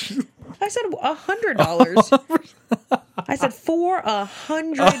 $400. I said $100. I said for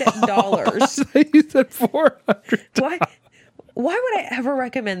 $100. You said $400. Why would I ever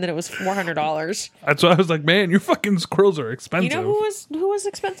recommend that it was $400? That's why I was like, man, your fucking squirrels are You expensive. know who was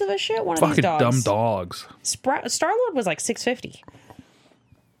expensive as shit? One of fucking these dogs. dumb dogs. Star-Lord was like $650.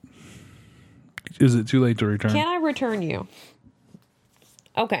 Is it too late to return? Can I return you?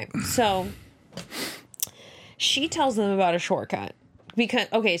 Okay, so she tells them about a shortcut. Because,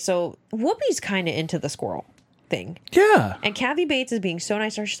 okay, so Whoopi's kind of into the squirrel thing. Yeah. And Kathy Bates is being so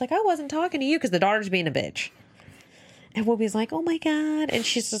nice to her. She's like, I wasn't talking to you because the daughter's being a bitch. And Whoopi's like, oh my God. And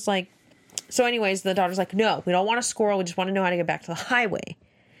she's just like, so anyways, the daughter's like, no, we don't want a squirrel. We just want to know how to get back to the highway.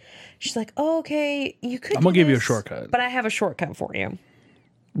 She's like, oh, okay, you could I'm going to give you a this, shortcut. But I have a shortcut for you.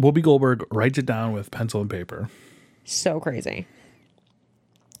 Whoopi Goldberg writes it down with pencil and paper. So crazy.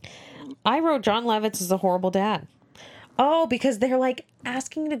 I wrote John Lovitz is a horrible dad. Oh, because they're like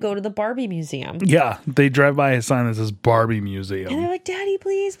asking to go to the Barbie museum. Yeah. They drive by a sign that says Barbie And Museum. they're like, Daddy,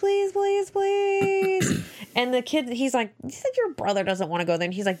 please, please, please, please. And the kid, he's like, you said your brother doesn't want to go there.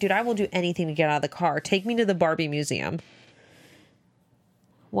 And he's like, dude, I will do anything to get out of the car. Take me to the Barbie museum.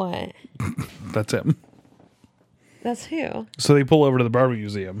 What? That's him. That's who? So they pull over to the Barbie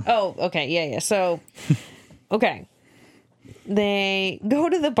Museum. Oh, okay. Yeah. So, okay. They go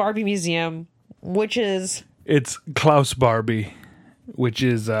to the Barbie museum, which is... It's Klaus Barbie, which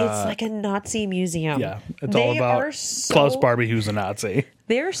is... it's like a Nazi museum. Yeah. It's all about Klaus Barbie, who's a Nazi.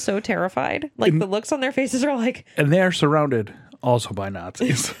 They're so terrified. Like, the looks on their faces are like... And they are surrounded also by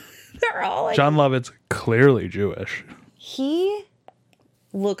Nazis. They're all like... John Lovitz, clearly Jewish. He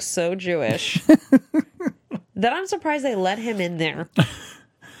looks so Jewish that I'm surprised they let him in there.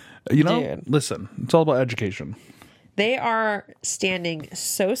 You know, Dude. listen, it's all about education. They are standing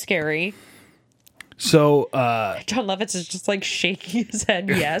so scary. So, John Lovitz is just like shaking his head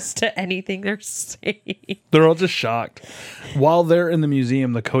yes to anything they're saying. they're all just shocked. While they're in the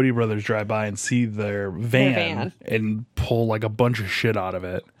museum, the Cody brothers drive by and see their van and pull like a bunch of shit out of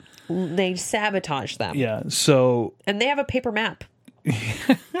it. They sabotage them. Yeah. So, And they have a paper map.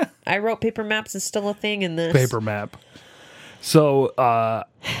 I wrote paper maps is still a thing in this. paper map. So,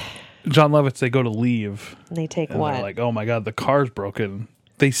 John Lovitz, they go to leave. They take And what? they're like, oh my God, the car's broken.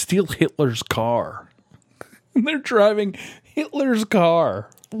 They steal Hitler's car. They're driving Hitler's car.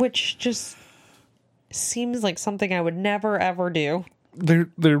 Which just seems like something I would never ever do. They're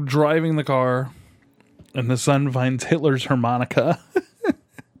driving the car, and the son finds Hitler's harmonica.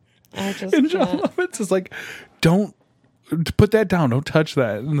 I just And John can't. Lovitz is like, don't put that down. Don't touch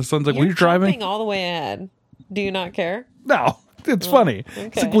that. And the son's like, well, you're driving. jumping all the way ahead. Do you not care? No, it's funny. It's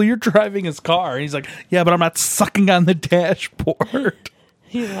okay. like, well, you're driving his car. And he's like, yeah, but I'm not sucking on the dashboard.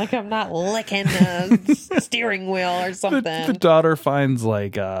 He's like, I'm not licking the steering wheel or something. The daughter finds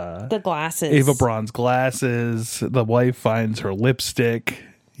like The glasses. Ava Braun's glasses. The wife finds her lipstick.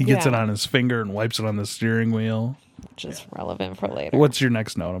 He gets it Yeah. on his finger and wipes it on the steering wheel. Which is relevant for later. What's your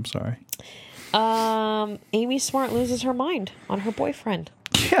next note? I'm sorry. Amy Smart loses her mind on her boyfriend.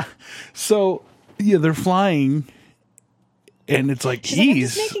 Yeah. So, yeah, they're flying. And it's like, She's like, I'm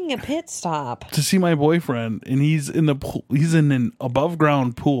geez, just making a pit stop. to see my boyfriend. And he's in the pool. He's in an above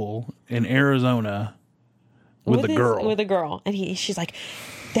ground pool in Arizona with a girl. With a girl. And she's like,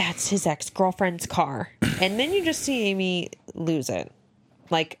 that's his ex-girlfriend's car. And then you just see Amy lose it.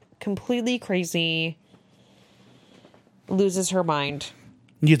 Like, completely crazy. Loses her mind.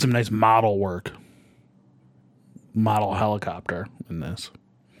 You get some nice model work. Model helicopter in this.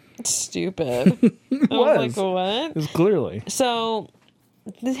 Stupid. I was like, what? It's clearly. So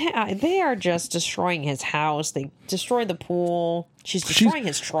they are just destroying his house. They destroy the pool. She's destroying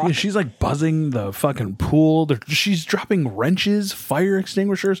his truck. Yeah, she's like buzzing the fucking pool. She's dropping wrenches, fire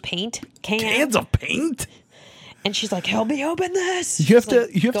extinguishers, Paint cans of paint. And she's like, help me open this. You have She's,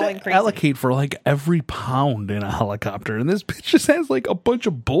 like, to going crazy. allocate for like every pound in a helicopter, and this bitch just has like a bunch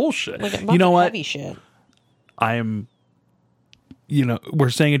of bullshit. Like, you know what? heavy shit. We're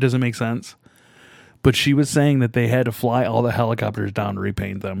saying it doesn't make sense, but she was saying that they had to fly all the helicopters down to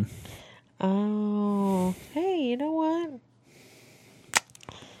repaint them. Oh, hey, you know what?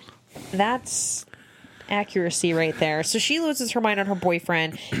 That's accuracy right there. So she loses her mind on her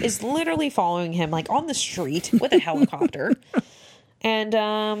boyfriend, is literally following him like on the street with a helicopter.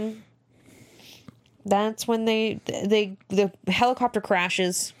 And that's when the helicopter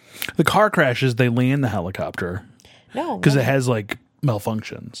crashes. The car crashes. They land the helicopter No, because it has like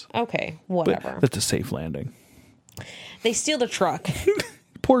malfunctions. okay, But whatever. that's a safe landing. They steal the truck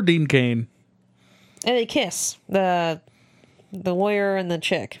Poor Dean Cain. and they kiss. The lawyer and the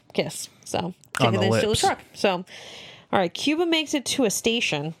chick kiss. So On the they steal the lips. truck. So all right, Cuba makes it to a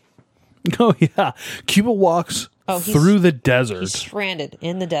station. Oh yeah, Cuba walks He's- through the desert He's stranded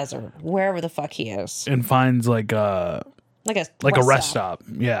in the desert, wherever the fuck he is. and finds like a rest stop.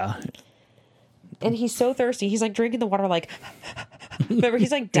 Yeah, And he's so thirsty. He's like drinking the water, like remember,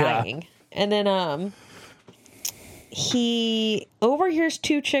 he's like dying. And then he overhears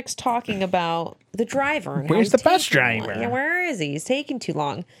two chicks talking about the driver. And how Where's he's the bus taking long. driver? Yeah, where is he? He's taking too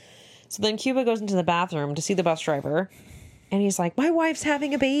long. So then Cuba goes into the bathroom to see the bus driver, and he's like, "My wife's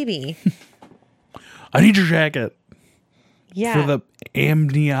having a baby." I need your jacket Yeah. for the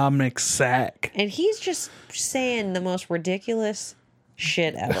amniotic sac. And he's just saying the most ridiculous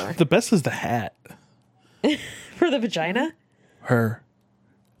shit ever. The best is the hat. For the vagina? Her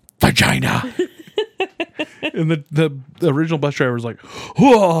vagina. And the original bus driver was like,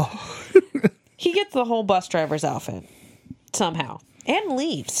 whoa. He gets the whole bus driver's outfit somehow and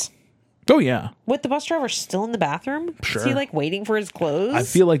leaves. Oh yeah. With the bus driver still in the bathroom? Sure. Is he like waiting for his clothes? I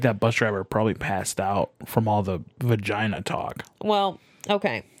feel like that bus driver probably passed out from all the vagina talk. Well,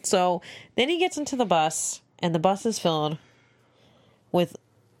 okay. So then he gets into the bus, and the bus is filled with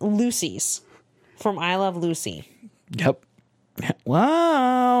Lucy's from I Love Lucy. Yep.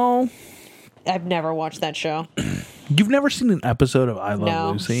 Wow. I've never watched that show. You've never seen an episode of I Love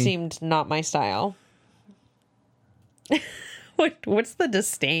No, Lucy? seemed not my style. What's the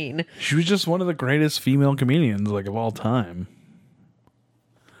disdain? She was just one of the greatest female comedians like of all time.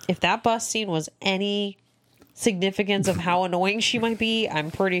 If that bus scene was any significance of how annoying she might be, I'm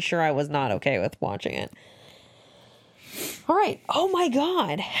pretty sure I was not okay with watching it. All right. Oh my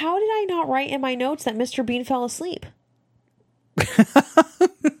God. How did I not write in my notes that Mr. Bean fell asleep?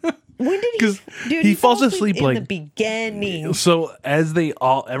 When did he? Dude, he falls asleep in like the beginning. So as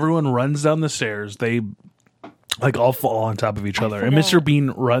everyone runs down the stairs, they like all fall on top of each other, and Mr. Bean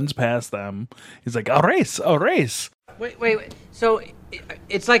runs past them. He's like, "A race, a race!" Wait. So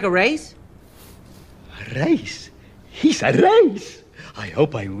it's like a race? A race? He's a race. I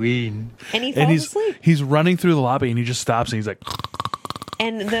hope I win. And he falls asleep. He's running through the lobby, and he just stops, and he's like.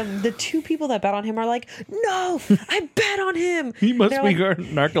 And the two people that bet on him are like, no, I bet on him. He must be like,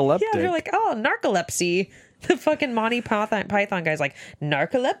 narcoleptic. Yeah, they're like, oh, narcolepsy. The fucking Monty Python guy's like,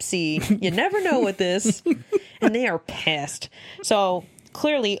 narcolepsy. You never know with this. And they are pissed. So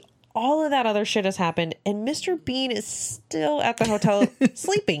clearly, all of that other shit has happened, and Mr. Bean is still at the hotel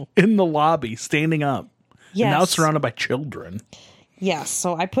sleeping. In the lobby, standing up. Yes. And now surrounded by children. Yes.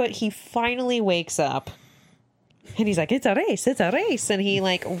 So I put, he finally wakes up. And he's like, it's a race, it's a race. And he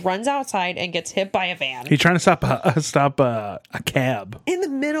like runs outside and gets hit by a van. He's trying to stop a cab. In the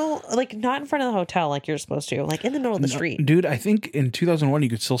middle, like not in front of the hotel like you're supposed to, like in the middle of the street. Dude, I think in 2001 you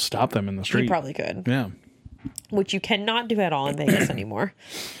could still stop them in the street. You probably could. Yeah. Which you cannot do at all in Vegas anymore.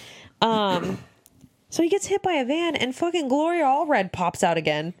 So he gets hit by a van and fucking Gloria Allred pops out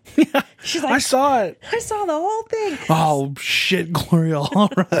again. She's like, I saw it. I saw the whole thing. Oh, shit, Gloria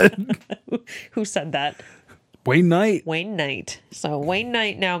Allred. Who said that? Wayne Knight. Wayne Knight. So Wayne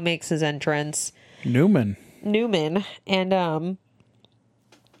Knight now makes his entrance. Newman. And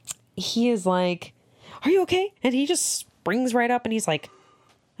he is like, are you okay? And he just springs right up and he's like,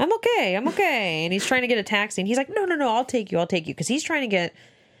 I'm okay. And he's trying to get a taxi. And he's like, no, I'll take you. Because he's trying to get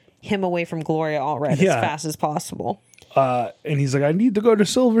him away from Gloria Allred as fast as possible. And he's like, I need to go to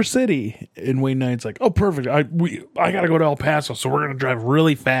Silver City. And Wayne Knight's like, oh, perfect. I got to go to El Paso, so we're going to drive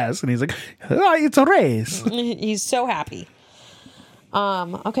really fast. And he's like, it's a race. He's so happy.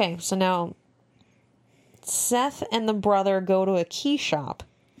 Okay, so now Seth and the brother go to a key shop.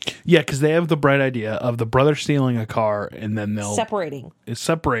 Yeah, because they have the bright idea of the brother stealing a car, and then they'll separate.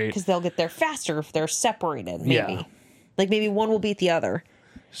 Because they'll get there faster if they're separated, maybe. Yeah. Like maybe one will beat the other.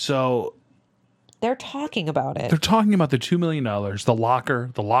 So they're talking about it. They're talking about the $2 million,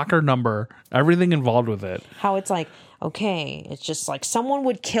 the locker number, everything involved with it. How it's like, okay, it's just like someone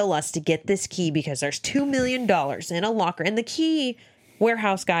would kill us to get this key because there's $2 million in a locker. And the key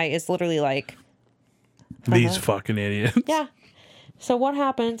warehouse guy is literally like, these fucking idiots. Yeah. So what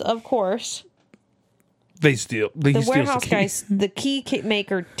happens, of course, they steal. The warehouse guy, the key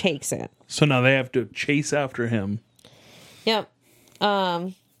maker takes it. So now they have to chase after him. Yep.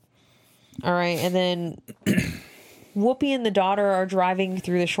 All right, and then Whoopi and the daughter are driving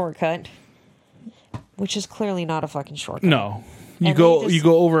through the shortcut, which is clearly not a fucking shortcut. No. You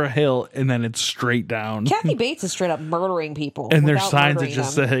go over a hill and then it's straight down. Kathy Bates is straight up murdering people. And there's signs that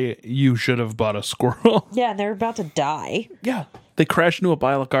just say you should have bought a squirrel. Yeah, and they're about to die. Yeah. They crash into a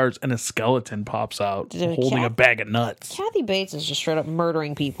pile of cars and a skeleton pops out holding a bag of nuts. Kathy Bates is just straight up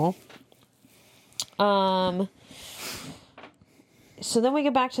murdering people. So then we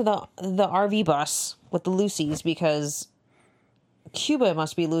get back to the RV bus with the Lucys because Cuba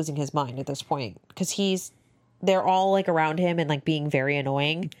must be losing his mind at this point because they're all like around him and like being very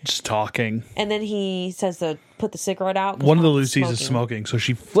annoying. Just talking. And then he says to put the cigarette out. One of the Lucys is smoking. So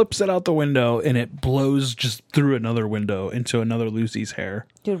she flips it out the window and it blows just through another window into another Lucy's hair.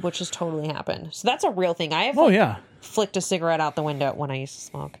 Dude, which has totally happened. So that's a real thing. I have flicked a cigarette out the window when I used to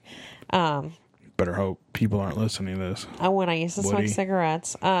smoke. Better hope people aren't listening to this. When I used to smoke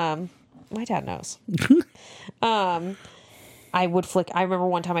cigarettes. My dad knows. I would flick. I remember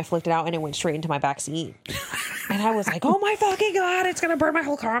one time I flicked it out and it went straight into my back seat. And I was like, oh my fucking God, it's going to burn my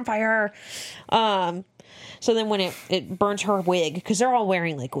whole car on fire. So then when it burns her wig, because they're all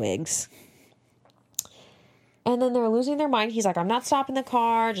wearing like wigs. And then they're losing their mind. He's like, I'm not stopping the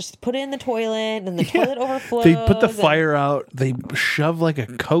car. Just put it in the toilet. And the toilet overflows. They put the fire out. They shove like a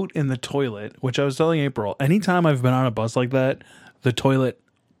coat in the toilet, which I was telling April. Anytime I've been on a bus like that, the toilet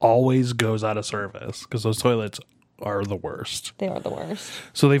always goes out of service because those toilets are the worst. They are the worst.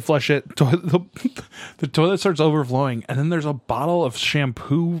 So they flush it. The toilet starts overflowing, and then there's a bottle of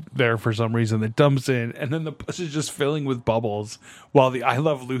shampoo there for some reason that dumps in, and then the bus is just filling with bubbles while the I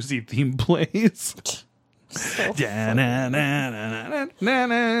Love Lucy theme plays. So and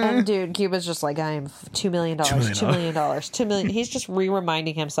dude, Cuba's just like, I am $2 million. $2 million. $2 million. He's just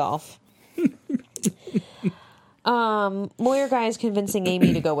reminding himself. Lawyer guy is convincing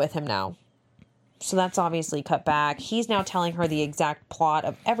Amy to go with him now. So that's obviously cut back. He's now telling her the exact plot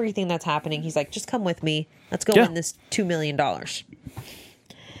of everything that's happening. He's like, just come with me. Let's go win this $2 million.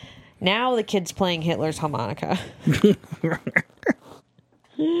 Now the kid's playing Hitler's harmonica.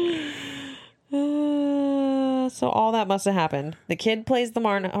 So all that must have happened. The kid plays the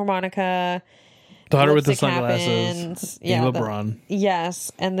harmonica. Daughter with the Lipstick sunglasses. happens. Yeah, LeBron.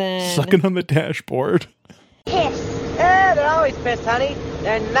 Yes, and then Sucking on the dashboard. Yeah, they're always pissed, honey.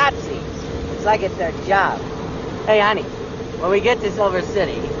 They're Nazis. It's like it's their job. Hey, honey, when we get to Silver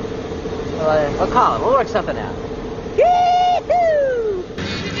City, we'll call them. We'll work something out. Yee-hoo!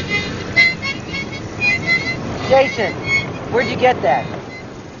 Jason, where'd you get that?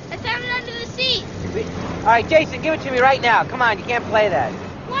 I found it under the seat. All right, Jason, give it to me right now. Come on, you can't play that.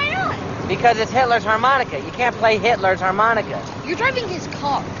 Why not? Because it's Hitler's harmonica. You can't play Hitler's harmonica. You're driving his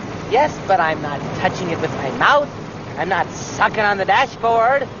car. Yes, but I'm not touching it with my mouth. I'm not sucking on the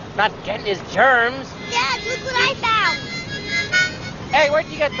dashboard. I'm not getting his germs. Dad, look what I found. Hey, where'd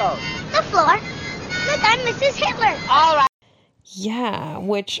you get those? The floor. Look, I'm Mrs. Hitler. All right. yeah,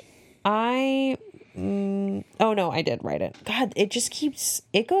 which I. Oh no, I did write it. God, it just keeps.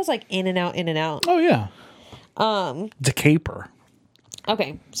 It goes like in and out, in and out. Oh yeah. It's a caper.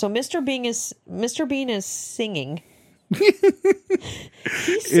 Okay, so Mr. Bean is singing. He's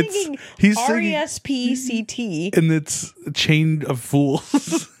singing R-E-S-P-C-T. And it's a Chain of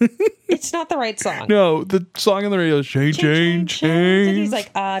Fools. It's not the right song. No, the song on the radio is Change. And he's like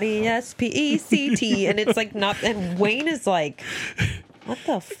R-E-S-P-E-C-T. And it's like not. And Wayne is like, what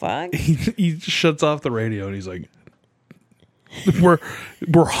the fuck? He shuts off the radio and he's like, we're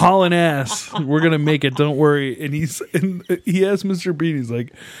hauling ass. We're gonna make it. Don't worry. And he asked Mr. Bean. He's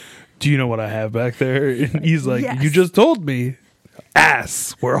like, "Do you know what I have back there?" And he's like, Yes. "You just told me,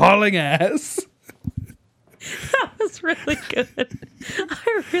 ass. We're hauling ass." That was really good.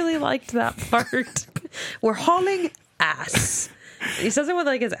 I really liked that part. We're hauling ass. He says it with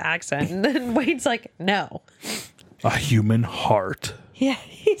like his accent, and then Wayne's like, "No." A human heart. Yeah,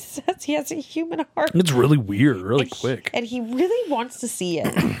 he says he has a human heart. It's really weird, really quick. And he really wants to see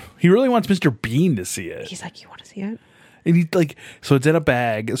it. He really wants Mr. Bean to see it. He's like, "You want to see it?" And he so it's in a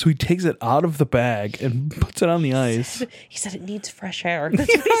bag. So he takes it out of the bag and puts it on the ice. He said it needs fresh air.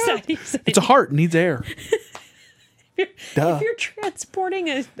 That's what he said. He said It's a heart. It needs air. if you're transporting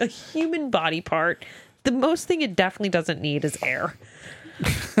a human body part, the most thing it definitely doesn't need is air.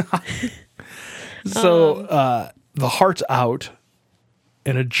 So the heart's out,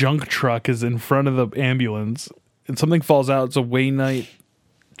 and a junk truck is in front of the ambulance, and something falls out. So Wayne Knight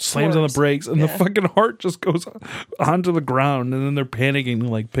slams on the brakes, and the fucking heart just goes onto the ground, and then they're panicking to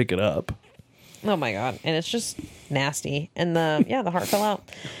like pick it up. Oh my god! And it's just nasty. And the heart fell out.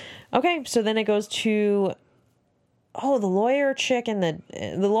 Okay, so then it goes to the lawyer chick and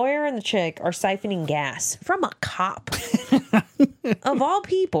the lawyer and the chick are siphoning gas from a cop of all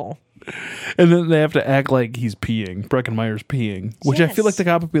people. And then they have to act like he's peeing. Breckenmeyer's peeing, which I feel like the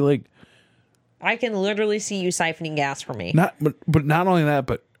cop would be like, I can literally see you siphoning gas from me. But not only that,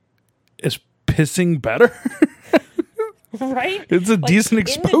 but is pissing better? Right? It's a decent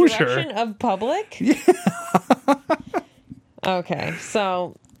exposure. In the direction of public? Yeah. Okay,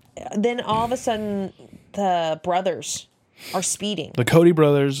 so then all of a sudden the brothers are speeding. The Cody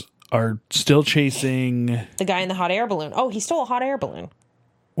brothers are still chasing The guy in the hot air balloon. Oh, he stole a hot air balloon.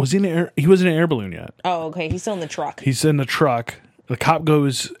 Was he in air? He wasn't in an air balloon yet. Oh, okay. He's still in the truck. He's in the truck. The cop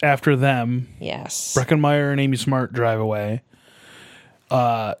goes after them. Yes. Breckenmeyer and Amy Smart drive away.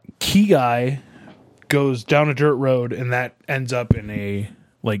 Key guy goes down a dirt road, and that ends up in a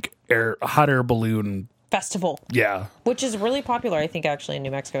hot air balloon festival. Yeah. Which is really popular, I think, actually, in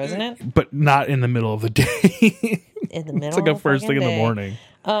New Mexico, isn't it? But not in the middle of the day. In the middle It's like a of the first thing in the day. morning.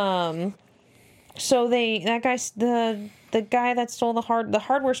 So the guy that stole the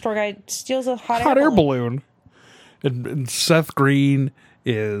hardware store guy steals a Hot air balloon. And Seth Green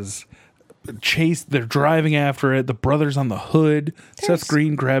is chased. They're driving after it. The brother's on the hood. Seth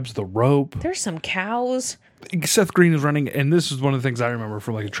Green grabs the rope. There's some cows. Seth Green is running, and this is one of the things I remember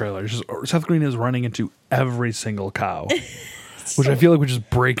from like a trailer. It's just, Seth Green is running into every single cow, which I feel like would just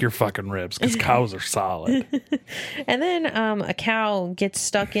break your fucking ribs because cows are solid. And then a cow gets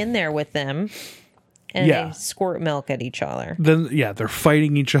stuck in there with them, and they squirt milk at each other. Then they're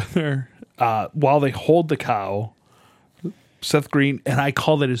fighting each other while they hold the cow. Seth Green, and I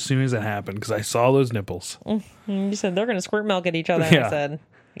called it as soon as it happened because I saw those nipples. You said they're going to squirt milk at each other. And I said,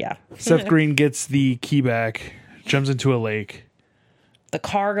 yeah. Seth Green gets the key back, jumps into a lake. The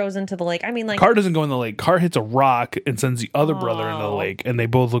car goes into the lake. I mean, like, car doesn't go in the lake. Car hits a rock and sends the other brother into the lake, and they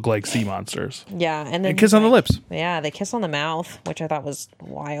both look like sea monsters. Yeah, and then they kiss on the lips. Yeah, they kiss on the mouth, which I thought was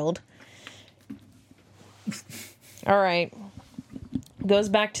wild. All right, goes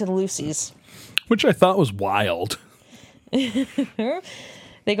back to Lucy's, which I thought was wild. They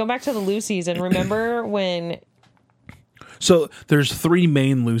go back to the Lucy's, and remember when? So there's 3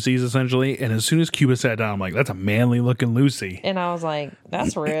 main Lucys essentially, and as soon as Cuba sat down, I'm like, that's a manly looking Lucy. And I was like,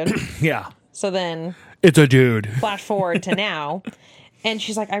 that's rude. Yeah. So then It's a dude. flash forward to now, and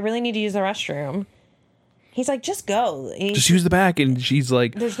she's like, I really need to use the restroom. He's like, just go. Just use the back, and she's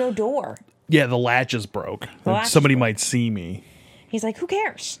like, there's no door. yeah, the latch is broke. latch is Somebody broke. might see me. He's like, who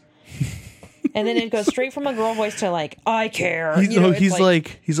cares? And then it goes straight from a girl voice to like, I care. He's, You know, he's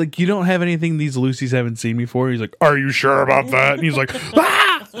like, you don't have anything these Lucys haven't seen before. He's like, are you sure about that? And he's like,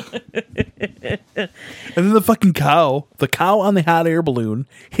 ah! And then the fucking the cow on the hot air balloon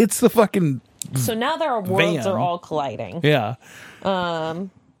hits the fucking So now their worlds van. are all colliding. yeah.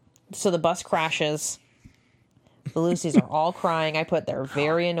 So the bus crashes. The Lucys are all crying. I put they're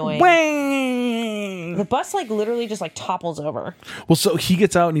very annoying. Wang! The bus like literally just like topples over. Well, so he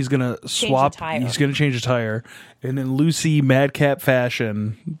gets out and he's gonna swap. tire. He's gonna change the tire, and in Lucy madcap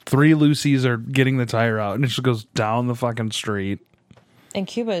fashion, 3 Lucys are getting the tire out, and it just goes down the fucking street. And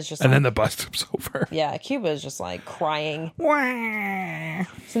Cuba is just And like, then the bus tips over. yeah, Cuba is just like crying.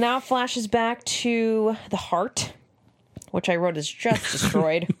 So now it flashes back to the heart, which I wrote is just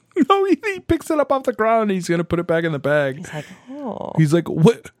destroyed. No, he picks it up off the ground and he's gonna put it back in the bag. He's like, oh, He's like,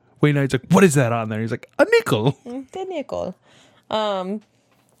 what? Wait, no, he's like, what is that on there? He's like, a nickel. the nickel.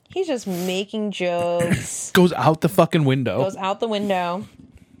 He's just making jokes. Goes out the fucking window. Goes out the window.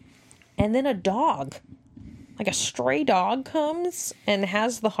 And then a dog, like a stray dog, comes and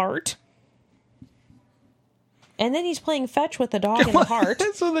has the heart. And then he's playing fetch with the dog and the heart.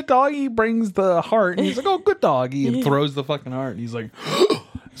 So the doggy brings the heart and he's like, oh, good doggy, and throws the fucking heart. And he's like,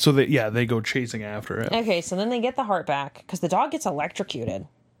 so they go chasing after it. Okay, so then they get the heart back because the dog gets electrocuted.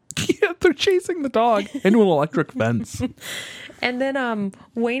 Yeah, they're chasing the dog into an electric fence. And then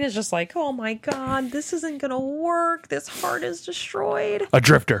Wayne is just like, oh my God, this isn't going to work. This heart is destroyed. A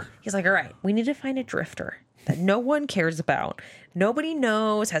drifter. He's like, all right, we need to find a drifter that no one cares about. Nobody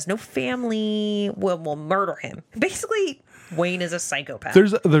knows, has no family, will murder him. Basically, Wayne is a psychopath.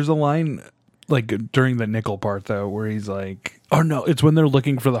 There's a line like during the nickel part though where he's like, oh no, it's when they're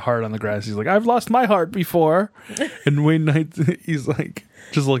looking for the heart on the grass. He's like, I've lost my heart before. And Wayne Knight, he's like,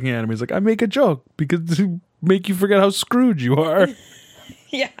 just looking at him, he's like, I make a joke because to make you forget how screwed you are.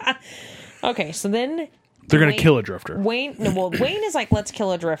 Yeah. Okay, so then They're gonna kill a drifter. Wayne is like, let's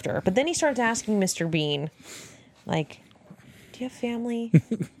kill a drifter. But then he starts asking Mr. Bean, like, do you have family?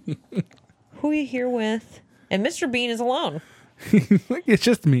 Who are you here with? And Mr. Bean is alone. Like, it's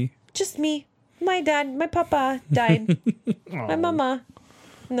just me. Just me. My dad, my papa died. My mama.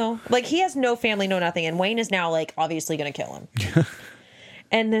 No. Like, he has no family, no nothing. And Wayne is now, like, obviously going to kill him.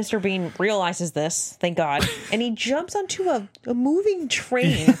 And Mr. Bean realizes this, thank God. And he jumps onto a moving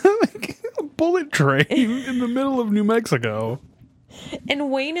train. Like a bullet train in the middle of New Mexico. And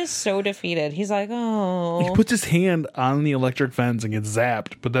Wayne is so defeated. He's like, He oh. puts his hand on the electric fence and gets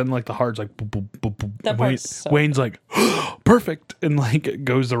zapped, but then like the heart's like boop, boop, boop, boop. That part's so Wayne's like, perfect, and like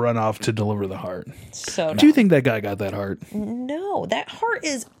goes to run off to deliver the heart. So dumb. Do you think that guy got that heart? No, that heart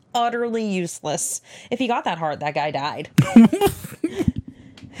is utterly useless. If he got that heart, that guy died.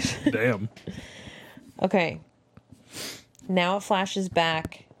 Damn. Okay. Now it flashes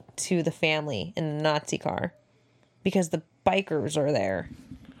back to the family in the Nazi car because the bikers are there.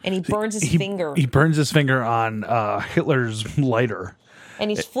 And he burns his finger. He burns his finger on Hitler's lighter. And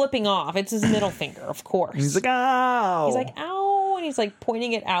he's flipping off. It's his middle finger, of course. And he's like, ow. He's like, ow. And he's like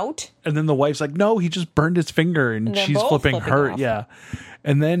pointing it out. And then the wife's like, no, he just burned his finger. And they're she's both flipping flipping her. off. Yeah.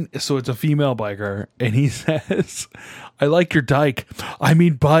 And then, so it's a female biker. And he says, I like your dyke. I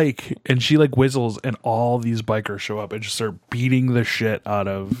mean bike. And she like whistles. And all these bikers show up and just start beating the shit out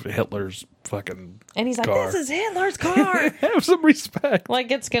of Hitler's fucking And he's like, car. this is Hitler's car. Have some respect.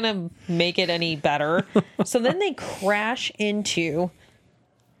 Like it's going to make it any better. So then they crash into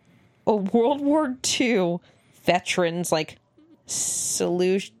a World War II veterans like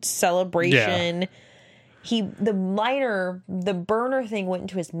celebration. Yeah. The burner thing went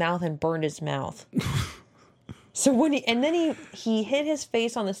into his mouth and burned his mouth. So when he hit his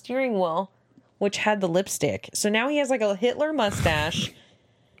face on the steering wheel, which had the lipstick. So now he has like a Hitler mustache.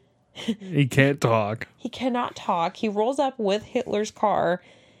 He can't talk. He cannot talk. He rolls up with Hitler's car,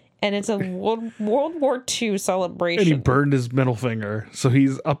 and it's a World War II celebration. And he burned his middle finger. So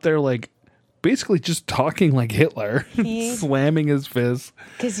he's up there like basically just talking like Hitler, slamming his fist.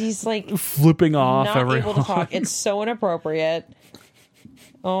 Because he's like flipping off not everyone. able to talk. It's so inappropriate.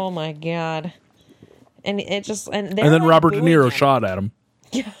 Oh my God. And it just and then like Robert De booing Niro him. shot at him.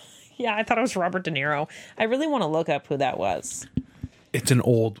 Yeah, I thought it was Robert De Niro. I really want to look up who that was. It's an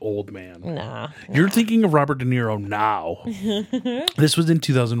old man. Nah. You're thinking of Robert De Niro now. This was in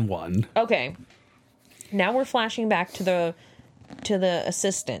 2001. Okay. Now we're flashing back to the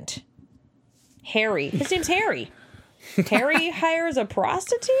assistant, Harry. His name's Harry. Harry hires a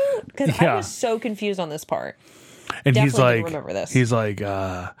prostitute? Because I was so confused on this part. And Definitely he's like, remember this. He's like,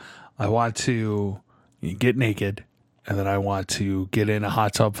 I want to get naked, and then I want to get in a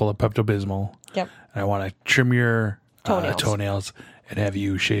hot tub full of Pepto-Bismol. Yep. And I want to trim your Toenails. and have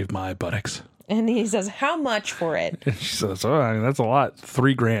you shave my buttocks. And he says, how much for it? And she says, oh, that's a lot.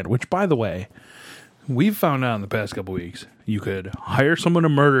 $3,000. Which, by the way, we've found out in the past couple weeks, you could hire someone to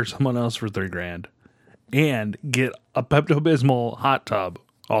murder someone else for $3,000 and get a Pepto-Bismol hot tub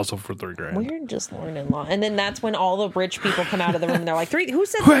also for $3,000. We're just learning law. And then that's when all the rich people come out of the room and they're like, who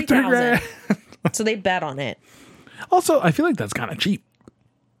said What, 3,000? $3,000? So they bet on it. Also, I feel like that's kind of cheap.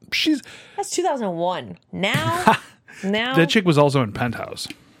 That's 2001. Now That chick was also in Penthouse.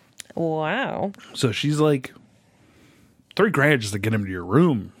 Wow. So she's like $3,000 just to get him to your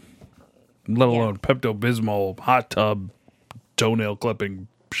room, let alone Pepto-Bismol, hot tub, toenail clipping,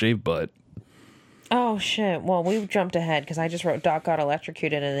 shave butt. Oh shit. Well, we jumped ahead because I just wrote Doc got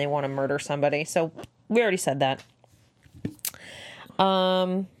electrocuted and they want to murder somebody. So we already said that.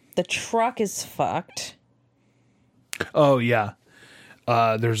 The truck is fucked. Oh yeah.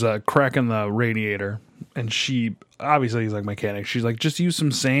 There's a crack in the radiator, and she obviously he's like mechanic. She's like, just use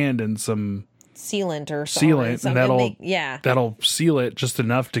some sand and some sealant or something. Sealant, and that'll seal it just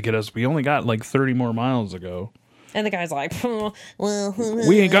enough to get us. We only got like 30 more miles to go. And the guy's like, well,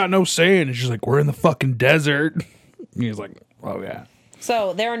 we ain't got no sand. And she's like, we're in the fucking desert. And he's like, oh yeah.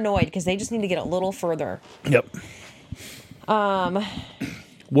 So they're annoyed because they just need to get a little further. Yep.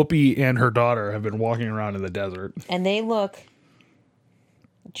 Whoopi and her daughter have been walking around in the desert. And they look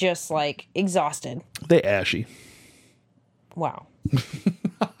just like exhausted. They ashy. Wow.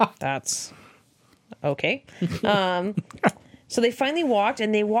 That's okay. So they finally walked,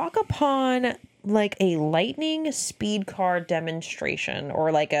 and they walk upon like a lightning speed car demonstration,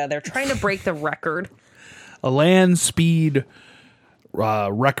 or like they're trying to break the record. A land speed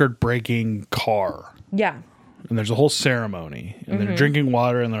record breaking car. Yeah. And there's a whole ceremony, and they're drinking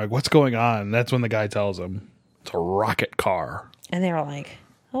water, and they're like, what's going on? And that's when the guy tells them it's a rocket car. And they're like,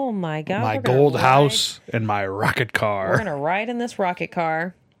 oh my God. My gold house and my rocket car. We're going to ride in this rocket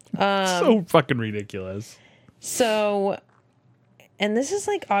car. So fucking ridiculous. So, and this is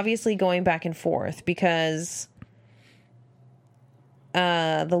like obviously going back and forth because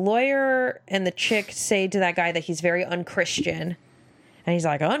the lawyer and the chick say to that guy that he's very unchristian. And he's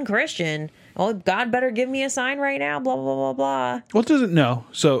like, unchristian? Oh, God better give me a sign right now, blah, blah, blah, blah. What does it know?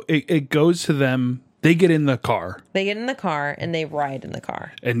 So it goes to them. They get in the car. They get in the car and they ride in the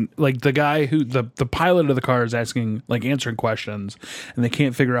car. And like the guy who the pilot of the car is answering questions, and they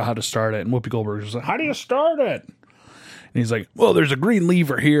can't figure out how to start it. And Whoopi Goldberg is like, how do you start it? And he's like, well, there's a green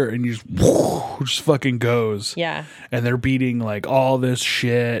lever here, and you just fucking goes. Yeah. And they're beating like all this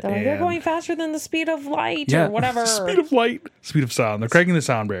shit. They're going faster than the speed of light or whatever. Speed of light, speed of sound. They're cracking the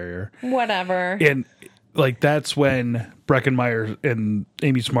sound barrier. Whatever. And like that's when Breckenmeyer and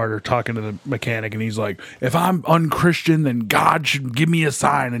Amy Smart are talking to the mechanic, and he's like, if I'm unchristian, then God should give me a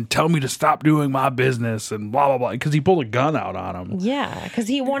sign and tell me to stop doing my business and blah, blah, blah. Because he pulled a gun out on him. Yeah, because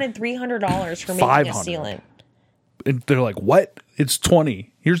he wanted $300 for making a sealant. And they're like, what? It's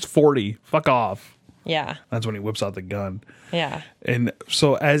 20. Here's 40. Fuck off. Yeah. That's when he whips out the gun. Yeah. And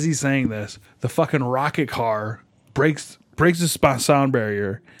so as he's saying this, the fucking rocket car breaks the sound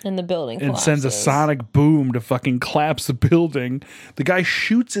barrier. And the building collapses. And sends a sonic boom to fucking collapse the building. The guy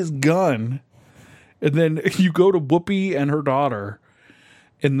shoots his gun. And then you go to Whoopi and her daughter.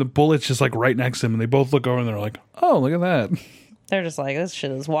 And the bullet's just like right next to him. And they both look over and they're like, oh, look at that. They're just like, this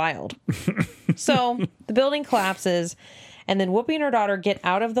shit is wild. So the building collapses, and then Whoopi and her daughter get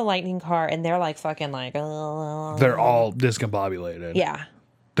out of the lightning car, and they're like fucking like, oh. They're all discombobulated. Yeah.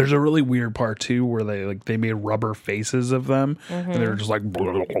 There's a really weird part too where they made rubber faces of them, and they're just like,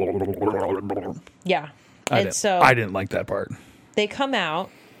 yeah. I didn't like that part. They come out,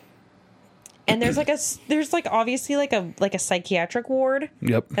 and there's obviously like a psychiatric ward.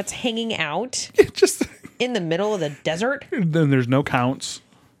 Yep. That's hanging out. Just in the middle of the desert. Then there's no counts.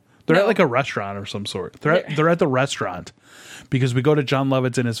 They're at like a restaurant of some sort. They're at the restaurant because we go to John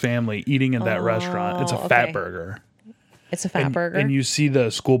Lovitz and his family eating in that restaurant. It's a fat burger. It's a fat burger. And you see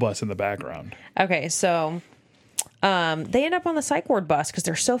the school bus in the background. Okay, so they end up on the psych ward bus because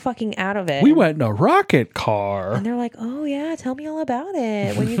they're so fucking out of it. We went in a rocket car. And they're like, oh yeah, tell me all about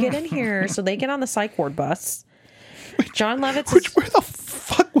it when you get in here. So they get on the psych ward bus. John Lovitz where the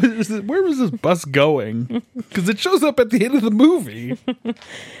fuck where was this bus going? Because it shows up at the end of the movie.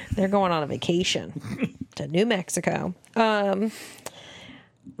 They're going on a vacation to New Mexico.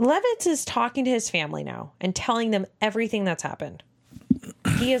 Levitz is talking to his family now and telling them everything that's happened.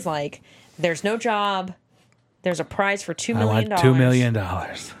 He is like, there's no job. There's a prize for $2 million. I want $2 million.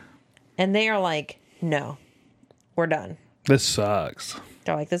 And they are like, no, we're done. This sucks.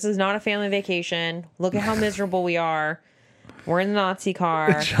 They're like, this is not a family vacation. Look at how miserable we are. We're in the Nazi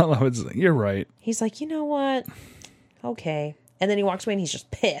car. John Lovitz, you're right. He's like, you know what? Okay. And then he walks away and he's just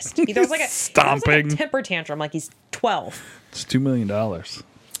pissed. He throws like a stomping temper tantrum like he's 12. It's $2 million.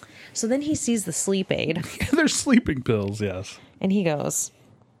 So then he sees the sleep aid. They're sleeping pills, yes. And he goes,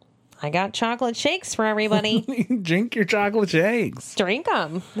 I got chocolate shakes for everybody. Drink your chocolate shakes. Drink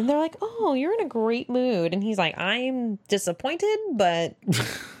them. And they're like, oh, you're in a great mood. And he's like, I'm disappointed, but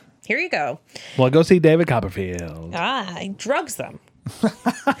here you go. Well, go see David Copperfield. He drugs them.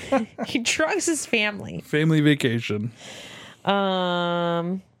 He drugs his family. Family vacation.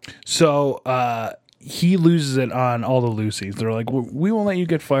 So he loses it on all the Lucys. They're like, we won't let you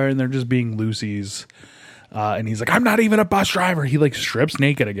get fired. And they're just being Lucys. And he's like, I'm not even a bus driver. He like strips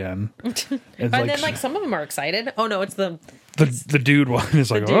naked again. And then like some of them are excited. Oh no, it's the dude one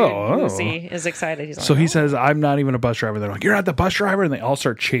is like, oh. Lucy is excited. He's like, so he says, I'm not even a bus driver. They're like, you're not the bus driver. And they all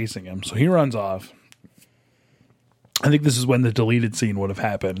start chasing him. So he runs off. I think this is when the deleted scene would have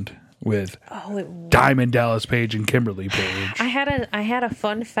happened with Diamond Dallas Page and Kimberly Page. I had a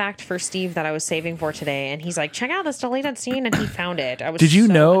fun fact for Steve that I was saving for today, and he's like, check out this deleted scene, and he found it. I was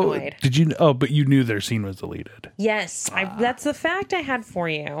annoyed. Did you know? Oh, but you knew their scene was deleted. Yes, that's the fact I had for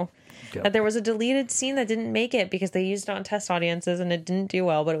you. Yep. That there was a deleted scene that didn't make it because they used it on test audiences and it didn't do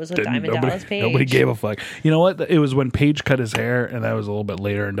well, but it was with Diamond Dallas Page. Nobody gave a fuck. You know what? It was when Page cut his hair, and that was a little bit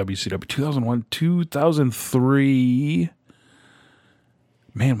later in WCW. 2001, 2003.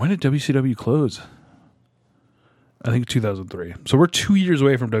 Man, when did WCW close? I think 2003. So we're 2 years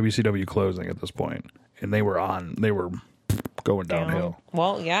away from WCW closing at this point, and they were going downhill.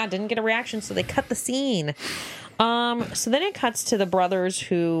 Well, yeah, didn't get a reaction, so they cut the scene. So then it cuts to the brothers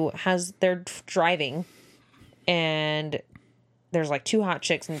they're driving, and there's like two hot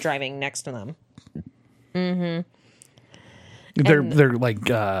chicks and driving next to them. Mm-hmm. They're like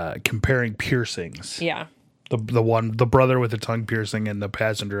comparing piercings. Yeah. The brother with the tongue piercing and the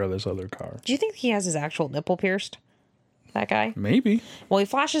passenger of this other car. Do you think he has his actual nipple pierced? That guy? Maybe. Well, he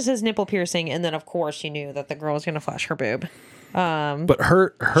flashes his nipple piercing, and then of course you knew that the girl was going to flash her boob. But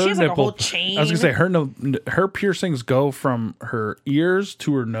her she has nipple. Like a whole chain. I was gonna say her piercings go from her ears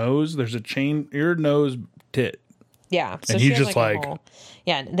to her nose. There's a chain, ear, nose, tit. Yeah, so and he's just like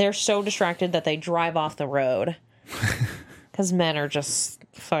yeah. They're so distracted that they drive off the road because men are just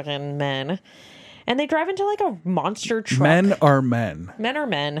fucking men. And they drive into like a monster truck. Men are men. Men are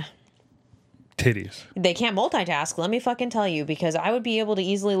men. Titties. They can't multitask, let me fucking tell you, because I would be able to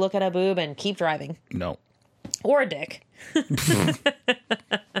easily look at a boob and keep driving. No. Or a dick.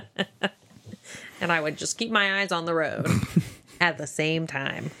 And I would just keep my eyes on the road at the same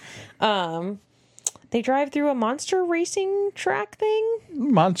time. They drive through a monster racing track thing?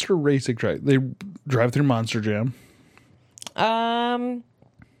 Monster racing track. They drive through Monster Jam.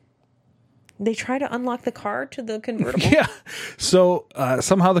 They try to unlock the car to the convertible. Yeah. So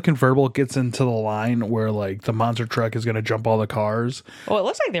somehow the convertible gets into the line where like the monster truck is going to jump all the cars. Well, it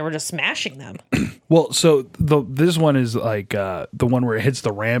looks like they were just smashing them. Well, so this one is like the one where it hits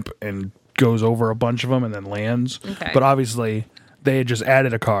the ramp and goes over a bunch of them and then lands. Okay. But obviously they had just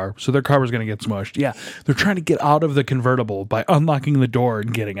added a car, so their car was going to get smushed. Yeah. They're trying to get out of the convertible by unlocking the door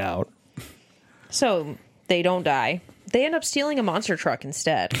and getting out. So they don't die. They end up stealing a monster truck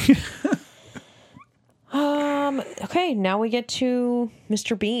instead. Okay, now we get to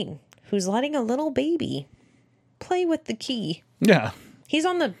Mr. Bean, who's letting a little baby play with the key. Yeah. He's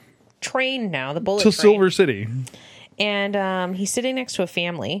on the train now, the bullet to train. Silver City. And he's sitting next to a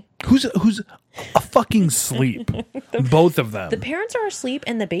family. Who's a fucking sleep. Both of them. The parents are asleep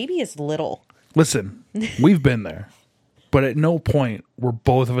and the baby is little. Listen, we've been there. But at no point were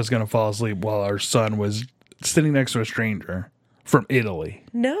both of us going to fall asleep while our son was sitting next to a stranger from Italy.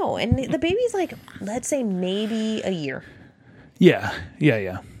 No, and the baby's like, let's say maybe a year. Yeah.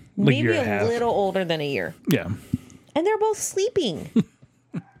 Like maybe a little older than a year. Yeah. And they're both sleeping.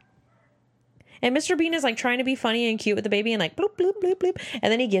 And Mr. Bean is like trying to be funny and cute with the baby and like bloop, bloop, bloop, bloop.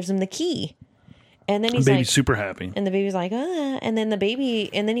 And then he gives him the key. And then he's the baby's like super happy. And the baby's like, and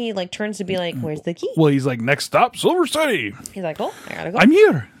then he like turns to be like, where's the key? Well, he's like, next stop, Silver City. He's like, oh, I gotta go. I'm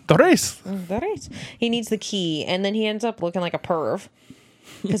here. The race. He needs the key. And then he ends up looking like a perv.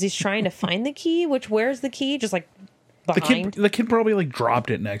 Because he's trying to find the key, where's the key? Just like behind. The kid probably like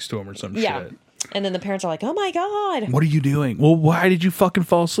dropped it next to him or some shit. And then the parents are like, oh my God. What are you doing? Well, why did you fucking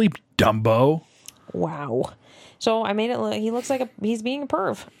fall asleep, Dumbo? Wow. So I made it look, he looks like he's being a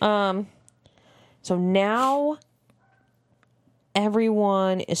perv. So now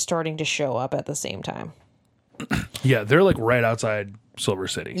everyone is starting to show up at the same time. Yeah, they're like right outside Silver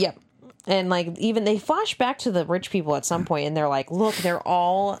City. Yep. And like even they flash back to the rich people at some point and they're like, look, they're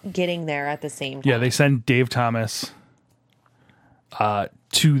all getting there at the same time. Yeah, they send Dave Thomas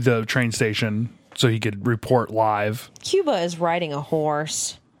to the train station so he could report live. Cuba is riding a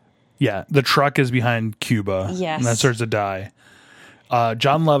horse. Yeah, the truck is behind Cuba. Yes. And that starts to die.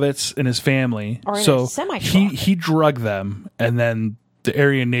 John Lovitz and his family. Are in a semi-truck. He drugged them, and then the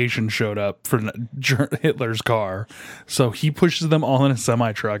Aryan Nation showed up for Hitler's car. So he pushes them all in a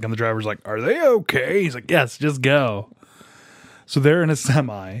semi-truck, and the driver's like, are they okay? He's like, yes, just go. So they're in a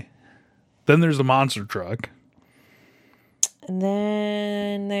semi. Then there's the monster truck. And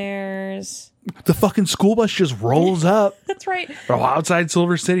then there's... The fucking school bus just rolls up. That's right. From outside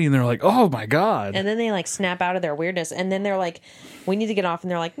Silver City, and they're like, oh my God. And then they like snap out of their weirdness. And then they're like, we need to get off.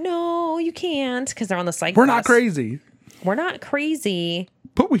 And they're like, no, you can't. Because they're on the cycle. We're not crazy. We're not crazy.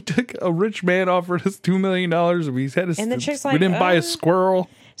 But we took a rich man offered us $2 million. And we had And the chick's like, we didn't buy a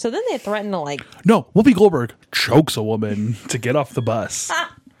squirrel. So then they threaten to like... No, Whoopi Goldberg chokes a woman to get off the bus.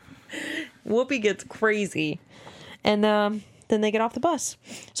 Whoopi gets crazy. And then they get off the bus.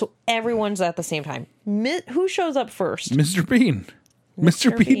 So everyone's at the same time. Who shows up first? Mr. Bean.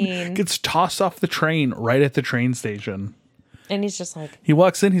 Mr. Bean Bean gets tossed off the train right at the train station. And he's just like... He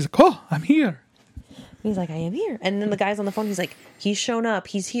walks in. He's like, oh, I'm here. He's like, I am here. And then the guy's on the phone. He's like, he's shown up.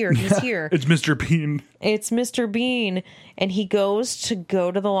 He's here. He's here. It's Mr. Bean. It's Mr. Bean. And he goes to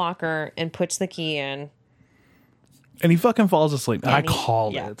the locker and puts the key in. And he fucking falls asleep. I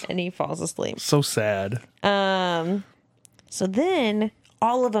called yeah, it. And he falls asleep. So sad. So then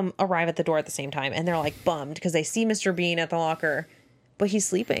all of them arrive at the door at the same time. And they're like bummed because they see Mr. Bean at the locker. But he's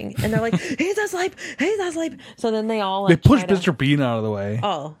sleeping. And they're like, he's asleep. He's asleep. So then they all like, they push Mr. Bean out of the way.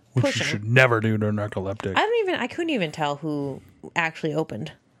 Oh, which you should never do to a narcoleptic. I couldn't even tell who actually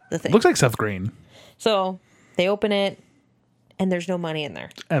opened the thing. Looks like Seth Green. So they open it and there's no money in there.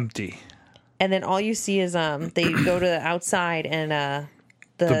 Empty. And then all you see is they go to the outside and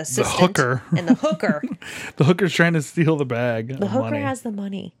the assistant hooker. And the hooker. The hooker's trying to steal the bag. The hooker money. has the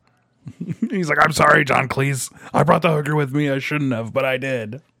money. He's like, I'm sorry, John Cleese. I brought the hooker with me. I shouldn't have, but I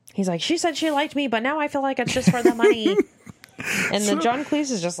did. He's like, she said she liked me, but now I feel like it's just for the money. And then John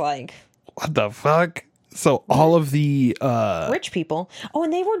Cleese is just like, what the fuck? So all of the rich people. Oh,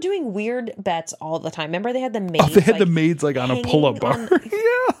 and they were doing weird bets all the time. Remember they had the maids. Oh, they had the maids like on a pull-up bar.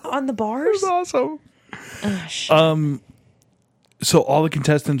 Yeah, on the bars. It was awesome. Oh, shit. So all the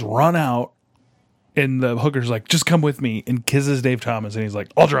contestants run out, and the hooker's like, just come with me, and kisses Dave Thomas, and he's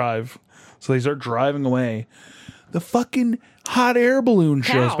like, I'll drive. So they start driving away. The fucking hot air balloon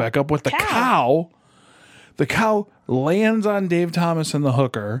shows back up with the cow. The cow lands on Dave Thomas and the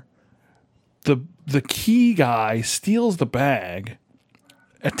hooker. The key guy steals the bag,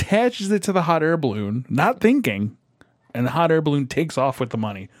 attaches it to the hot air balloon, not thinking, and the hot air balloon takes off with the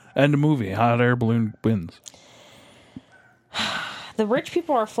money. End of movie. Hot air balloon wins. The rich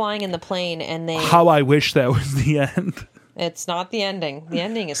people are flying in the plane and they... How I wish that was the end. It's not the ending. The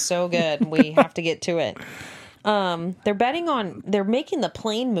ending is so good. We have to get to it. They're making the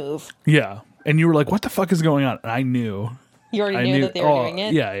plane move. Yeah. And you were like, what the fuck is going on? And I knew. You already knew that they were doing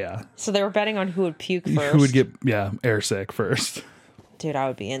it? Yeah. So they were betting on who would puke first. Who would get, airsick first. Dude, I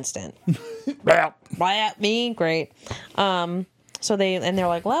would be instant. Me? Great. So they're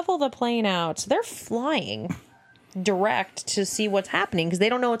like, level the plane out. So they're flying direct to see what's happening because they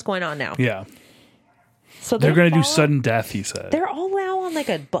don't know what's going on now. Yeah. So they're going to do sudden death, he said. They're all now on like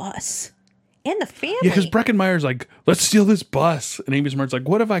a bus. And the family. Yeah, because Breckenmeyer's like, let's steal this bus. And Amy Smart's like,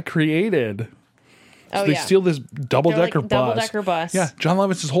 what have I created? So they steal this double-decker bus. Double-decker bus. Yeah, John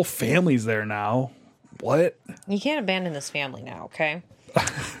Lovitz's whole family's there now. What? You can't abandon this family now, okay?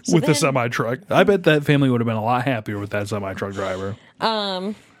 With the semi-truck. I bet that family would have been a lot happier with that semi-truck driver.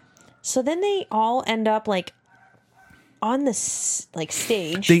 So then they all end up like on this like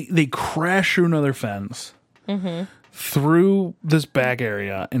stage. They crash through another fence. Mm-hmm. Through this back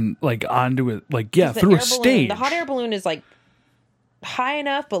area and like onto it, like through a stage. The hot air balloon is like high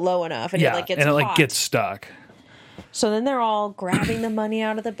enough but low enough, and it gets stuck. So then they're all grabbing the money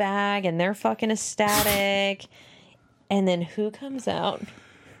out of the bag, and they're fucking ecstatic. And then who comes out?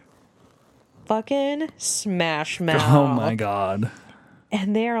 Fucking Smash Mouth. Oh my god!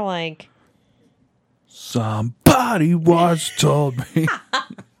 And they're like, somebody once told me.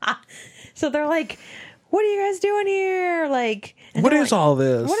 So they're like, what are you guys doing here? Like, what is all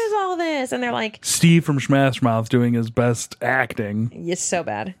this? What is all this? And they're like, Steve from Smash Mouth doing his best acting. It's so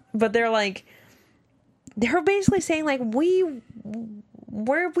bad. But they're like, they're basically saying like we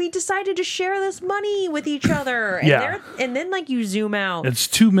decided to share this money with each other. And Yeah. and then like you zoom out. It's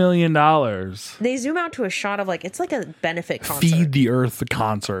 $2 million. They zoom out to a shot of like it's like a benefit concert. Feed the Earth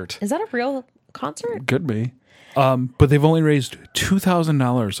concert. Is that a real concert? Could be. But they've only raised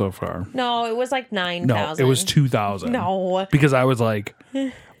 $2,000 so far. No, it was like 9,000. No, it was 2,000. No. Because I was like,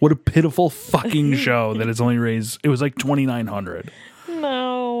 what a pitiful fucking show that it's only raised. It was like 2,900.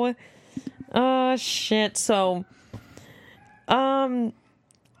 No. Shit. So,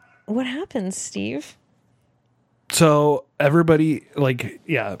 what happens, Steve? So everybody, like,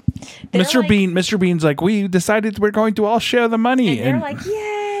 yeah, They're Mr. like- Mr. Bean's like, we decided we're going to all share the money, And they're like,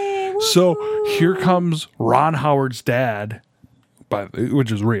 yay! so woohoo." here comes Ron Howard's dad,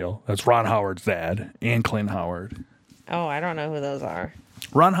 which is real. That's Ron Howard's dad and Clint Howard. Oh, I don't know who those are.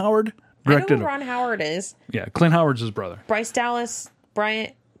 Ron Howard I know directed. who Ron Howard is. Yeah, Clint Howard's his brother. Bryce Dallas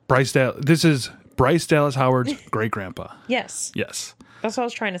Bryant. This is Bryce Dallas Howard's great grandpa. Yes, Yes. that's what I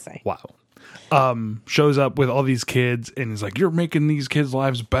was trying to say. Wow. Shows up with all these kids and is like, you're making these kids'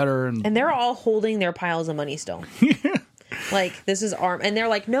 lives better. And And they're all holding their piles of money still. Like, this is and they're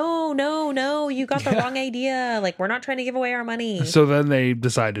like, no, you got the wrong idea. Like, we're not trying to give away our money. so then they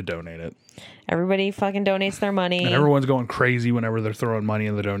decide to donate it. Everybody fucking donates their money. And everyone's going crazy whenever they're throwing money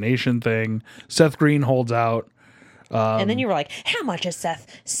in the donation thing. Seth Green holds out and then you were like, how much is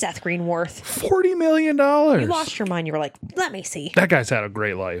Seth Green worth? $40 million. You lost your mind. You were like, let me see. That guy's had a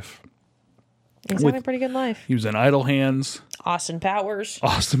great life. He's having a pretty good life. He was in Idle Hands. Austin Powers.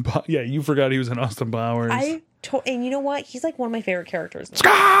 Yeah, you forgot he was in Austin Powers. And you know what? He's like one of my favorite characters now.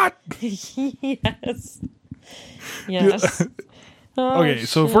 Scott! Yes. Yes. Oh, Okay,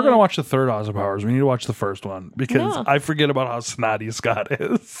 so if we're going to watch the third Austin Powers, we need to watch the first one because No. I forget about how snotty Scott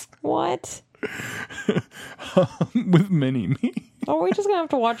is What? with Mini-Me. Are we just going to have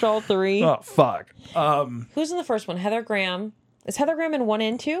to watch all three? Oh, fuck. Who's in the first one? Heather Graham. Is Heather Graham in 1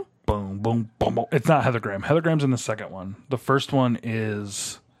 and 2? Boom, boom, boom, boom. It's not Heather Graham. Heather Graham's in the second one. The first one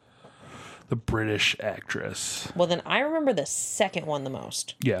is the British actress. Well, then I remember the second one the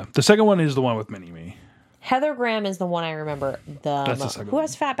most. Yeah, the second one is the one with Mini-Me. Heather Graham is the one I remember the That's the most. second Who one.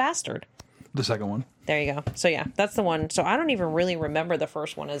 has Fat Bastard? The second one. There you go. So yeah, that's the one. So I don't even really remember the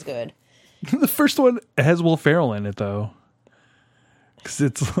first one as good. The first one has Will Ferrell in it though. Because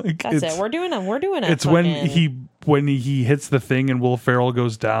it's like That's it. We're doing it. It's when he hits the thing and Will Ferrell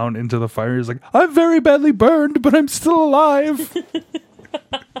goes down into the fire. He's like, "I'm very badly burned, but I'm still alive."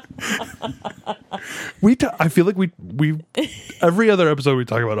 I feel like we every other episode we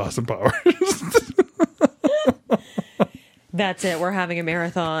talk about Austin Powers. That's it. We're having a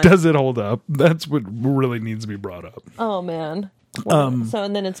marathon. Does it hold up? That's what really needs to be brought up. Oh man. So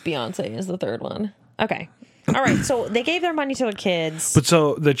and then it's Beyonce is the third one. Okay. All right. So they gave their money to their kids. But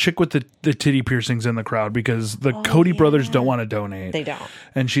so the chick with the titty piercings in the crowd because the Cody brothers don't want to donate. They don't.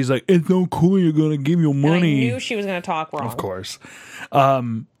 And she's like, "It's no cool. You're gonna give your And I money." knew she was going to talk wrong. Of course.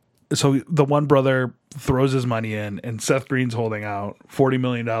 So the one brother throws his money in, and Seth Green's holding out. $40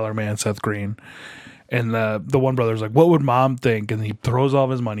 million man, Seth Green. And the one brother's like, "What would mom think?" And he throws all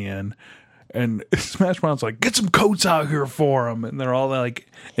of his money in. And Smash Mouth's like, "Get some coats out here for him." And they're all like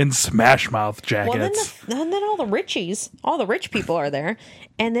in Smash Mouth jackets. Well, then all the richies, all the rich people are there.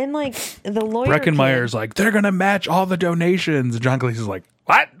 And then like the lawyer Breckenmeyer's like, "They're going to match all the donations." And John Cleese is like,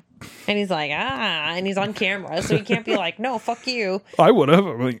 "What?" And he's like, and he's on camera. So he can't be like, "No, fuck you." I would have.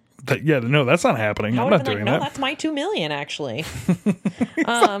 I'm like, no, that's not happening. I I'm would not have been doing like, no, that. that's my $2 million actually.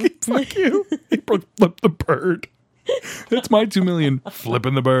 Fuck you. April flipped the bird. It's my $2 million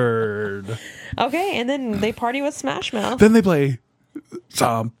flipping the bird. Okay, and then they party with Smash Mouth. Then they play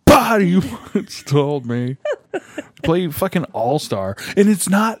Somebody Once Told Me. Play fucking All-Star. And it's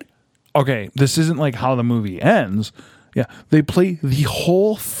not okay, this isn't like how the movie ends. Yeah, they play the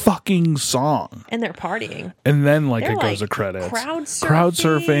whole fucking song. And they're partying. And then like They're it goes to credits. Crowd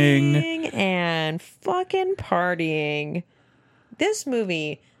surfing. and fucking partying. This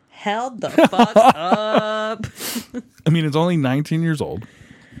movie held the fuck up. I mean, it's only 19 years old.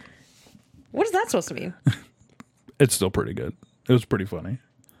 What is that supposed to mean? It's still pretty good. It was pretty funny.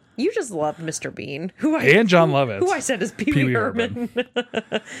 You just love Mr. Bean. And John Lovitz. Who I said is Pee Wee Herman.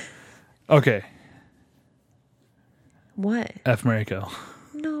 Okay. What? F. Mary Kill.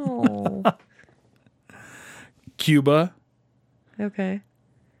 No. Cuba, Okay.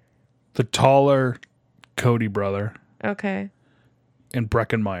 the taller Cody brother, Okay. and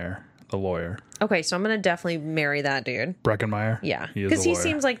Breckenmeyer, the lawyer. Okay, so I'm going to definitely marry that dude. Breckenmeyer? Yeah. He is Because a he lawyer.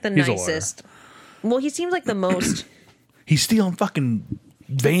 seems like the He's a lawyer. nicest. Well, he seems like the most. He's stealing fucking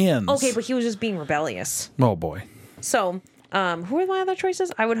vans. Okay, but he was just being rebellious. Oh, boy. So, who are my other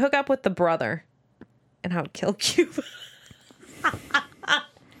choices? I would hook up with the brother. and I would kill Cuba.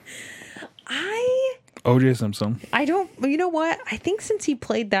 O.J. Simpson. I don't, you know what? I think since he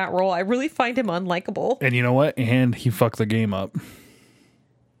played that role, I really find him unlikable. And you know what? And he fucked the game up.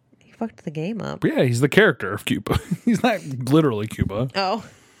 He fucked the game up. Yeah, he's the character of Cuba. He's not literally Cuba. Oh.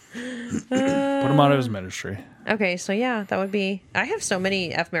 Put him out of his ministry. Okay, so yeah, that would be... I have so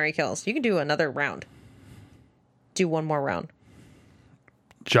many F, Marry, Kills. You can do another round. Do one more round.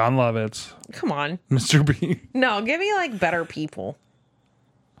 John Lovitz. Come on. Mr. Bean. No, give me like better people.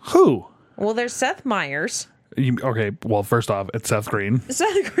 Who? Well, there's Seth Meyers. Okay, well, first off, it's Seth Green.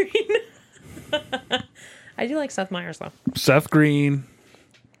 Seth Green. I do like Seth Meyers, though. Seth Green.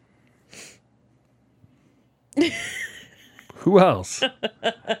 Who else?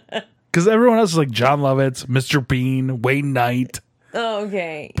 Because everyone else is like John Lovitz, Mr. Bean, Wayne Knight. Oh,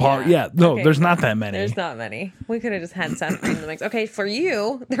 okay. Paul. Yeah, no, Okay. there's not that many. There's not many. We could have just had Seth Green in the mix. Okay, for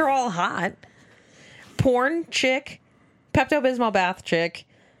you, they're all hot. Porn chick, Pepto-Bismol bath chick,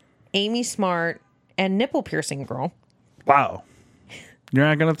 Amy Smart, and nipple piercing girl. Wow. You're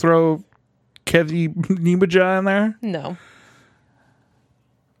not going to throw Kathy Nimaja in there? No.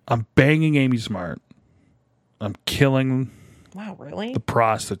 I'm banging Amy Smart. I'm killing Wow, really? the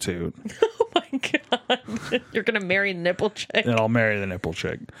prostitute. Oh my god. You're gonna marry nipple chick. And I'll marry the nipple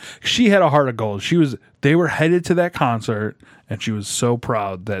chick. She had a heart of gold. They were headed to that concert, and she was so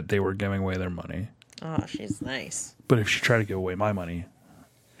proud that they were giving away their money. Oh, she's nice. But if she tried to give away my money,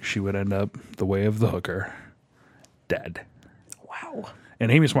 she would end up the way of the hooker, dead. Wow.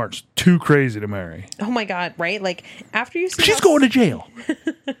 And Amy Smart's too crazy to marry. Oh my god, right? Like after you see She's how going to jail.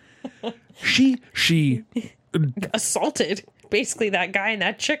 She assaulted basically that guy and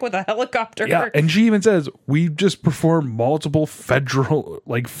that chick with a helicopter. yeah, and she even says we just performed multiple federal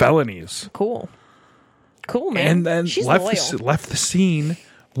felonies. Cool, man. And then she's left loyal. the scene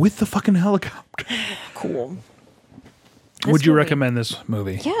with the fucking helicopter. Cool. Would you movie- recommend this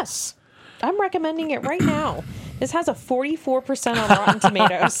movie? Yes, I'm recommending it right now. This has a 44% on Rotten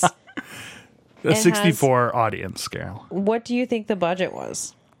Tomatoes. A 64 audience scale. What do you think the budget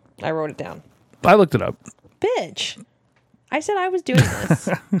was? I wrote it down. I looked it up. Bitch. I said I was doing this.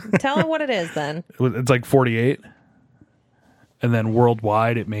 Tell me what it is then. It's like 48. And then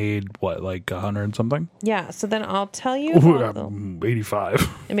worldwide it made what, like 100 and something? Yeah, so then I'll tell you. Ooh, 85.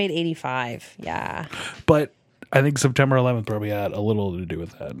 It made 85. Yeah. But I think September 11th probably had a little to do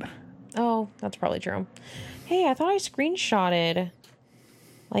with that. Oh, that's probably true. Hey, I thought I screenshotted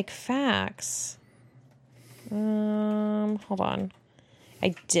facts. Hold on.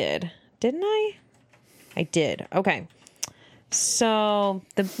 I did. Didn't I? I did. Okay. So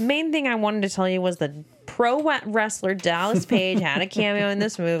the main thing I wanted to tell you was the pro wrestler Dallas Page had a cameo in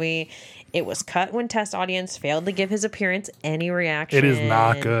this movie. It was cut when test audience failed to give his appearance any reaction. It is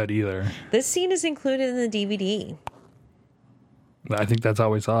not good either. This scene is included in the DVD. I think that's how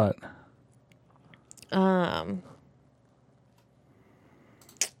we saw it.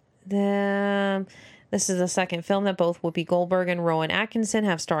 This is the second film that both Whoopi Goldberg and Rowan Atkinson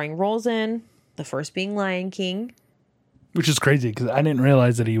have starring roles in. The first being Lion King. Which is crazy because I didn't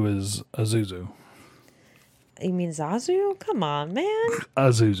realize that he was Azuzu. You mean Zazu? Come on, man.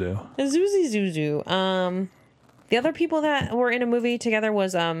 Azuzu. Zuzu. The other people that were in a movie together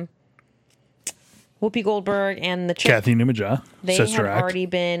was Whoopi Goldberg and the chick. Kathy Nimaja. They Sister had Act. already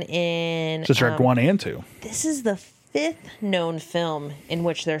been in Sister Act 1 and 2. This is the fifth known film in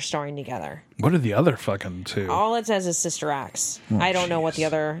which they're starring together. What are the other fucking two? All it says is Sister Acts. I don't know what the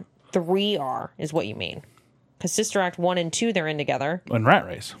other three are, is what you mean. Because Sister Act 1 and 2, they're in together. And Rat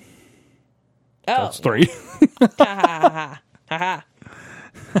Race. Oh. That's 3. Ha ha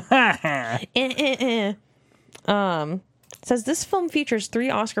ha. Says this film features 3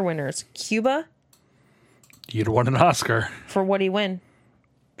 Oscar winners. Cuba. You'd won an Oscar. For what did he win?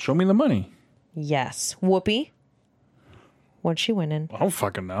 Show me the money. Yes. Whoopi. What'd she win in? I don't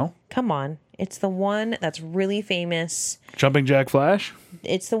fucking know. Come on. It's the one that's really famous. Jumping Jack Flash?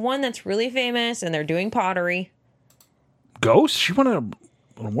 It's the one that's really famous, and they're doing pottery. Ghost? She won an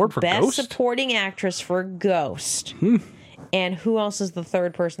award for Best Ghost? supporting actress for Ghost. And who else is the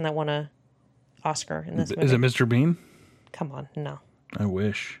third person that won a Oscar in this movie? Is it Mr. Bean? Come on, no. I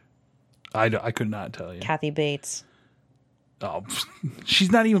wish. I could not tell you. Kathy Bates. Oh,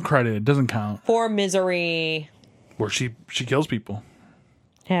 she's not even credited. It doesn't count. For Misery. Where she kills people.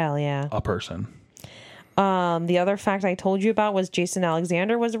 Hell yeah. A person. The other fact I told you about was Jason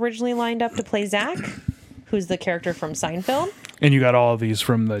Alexander was originally lined up to play Zach, who's the character from Seinfeld. And you got all of these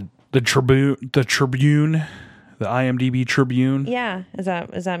from the Tribune, the IMDb Tribune. Yeah.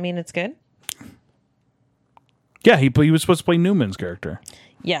 Does that mean it's good? Yeah, he was supposed to play Newman's character.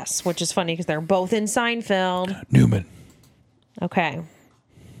 Yes, which is funny because they're both in Seinfeld. Newman. Okay.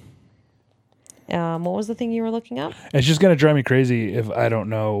 What was the thing you were looking up? It's just going to drive me crazy if I don't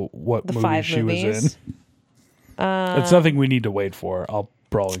know what The movie 5 she movies. was in. It's nothing we need to wait for. I'll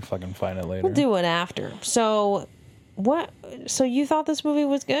probably fucking find it later. We'll do it after. So, what? So you thought this movie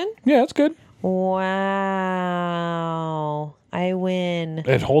was good? Yeah, it's good. Wow. I win.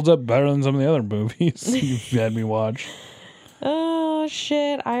 It holds up better than some of the other movies you've had me watch. Oh,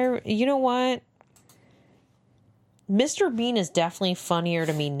 shit. You know what? Mr. Bean is definitely funnier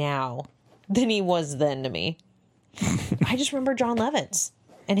to me now than he was then to me. I just remember John Lovitz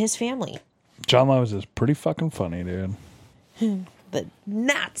and his family. John Lovitz is pretty fucking funny, dude. The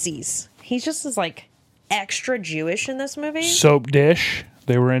Nazis. He's just as like extra Jewish in this movie. Soap Dish.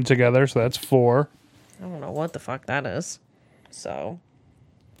 They were in together, so that's 4. I don't know what the fuck that is. So,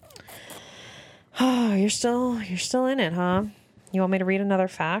 oh, you're still in it, huh? You want me to read another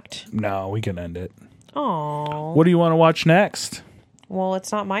fact? No, we can end it. Oh. What do you want to watch next? Well,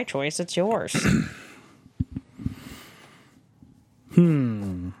 it's not my choice. It's yours. I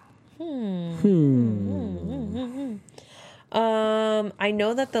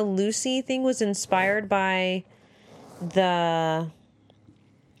know that the Lucy thing was inspired by the,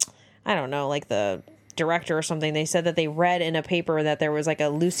 I don't know, like the director or something. They said that they read in a paper that there was like a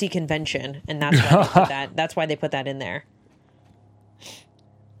Lucy convention, and that's why they put that. That's why they put that in there.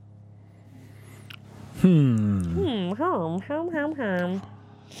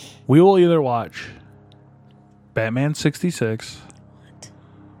 We will either watch Batman 66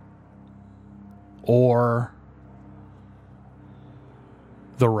 or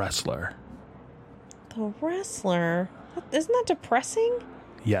The Wrestler. The Wrestler? Isn't that depressing?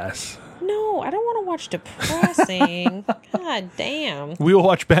 Yes. No, I don't want to watch depressing. God damn. We will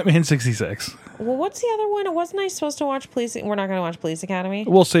watch Batman 66. Well, what's the other one? Wasn't I supposed to watch Police? We're not going to watch Police Academy?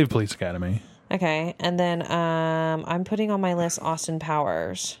 We'll save Police Academy. Okay, and then I'm putting on my list Austin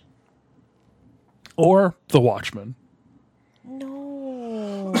Powers. Or The Watchmen.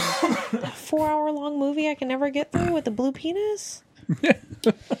 No. That 4-hour-long movie I can never get through with the blue penis? You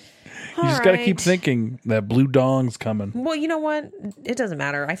just got to keep thinking that blue dong's coming. Well, you know what? It doesn't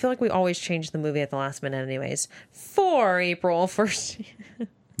matter. I feel like we always change the movie at the last minute anyways. For April 1st.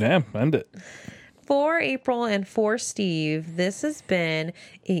 Yeah, end it. For April and for Steve, this has been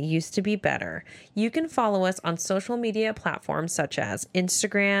It Used to Be Better. You can follow us on social media platforms such as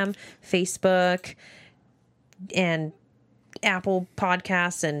Instagram, Facebook, and Apple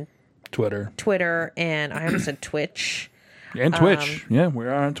Podcasts and Twitter, and I almost said Twitch. And Twitch. Yeah,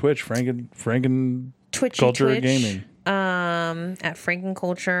 we're on Twitch. Franken Culture Twitch, Gaming. At Franken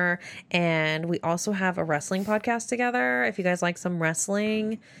Culture. And we also have a wrestling podcast together. If you guys like some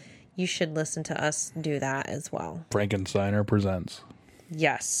wrestling, you should listen to us do that as well. Frankensteiner presents.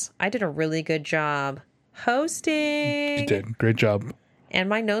 Yes. I did a really good job hosting. You did. Great job. And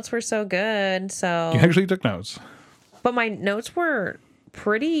my notes were so good. So You actually took notes. But my notes were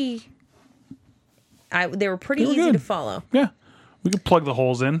pretty... they were pretty easy good to follow. Yeah. We could plug the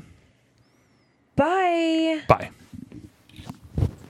holes in. Bye. Bye.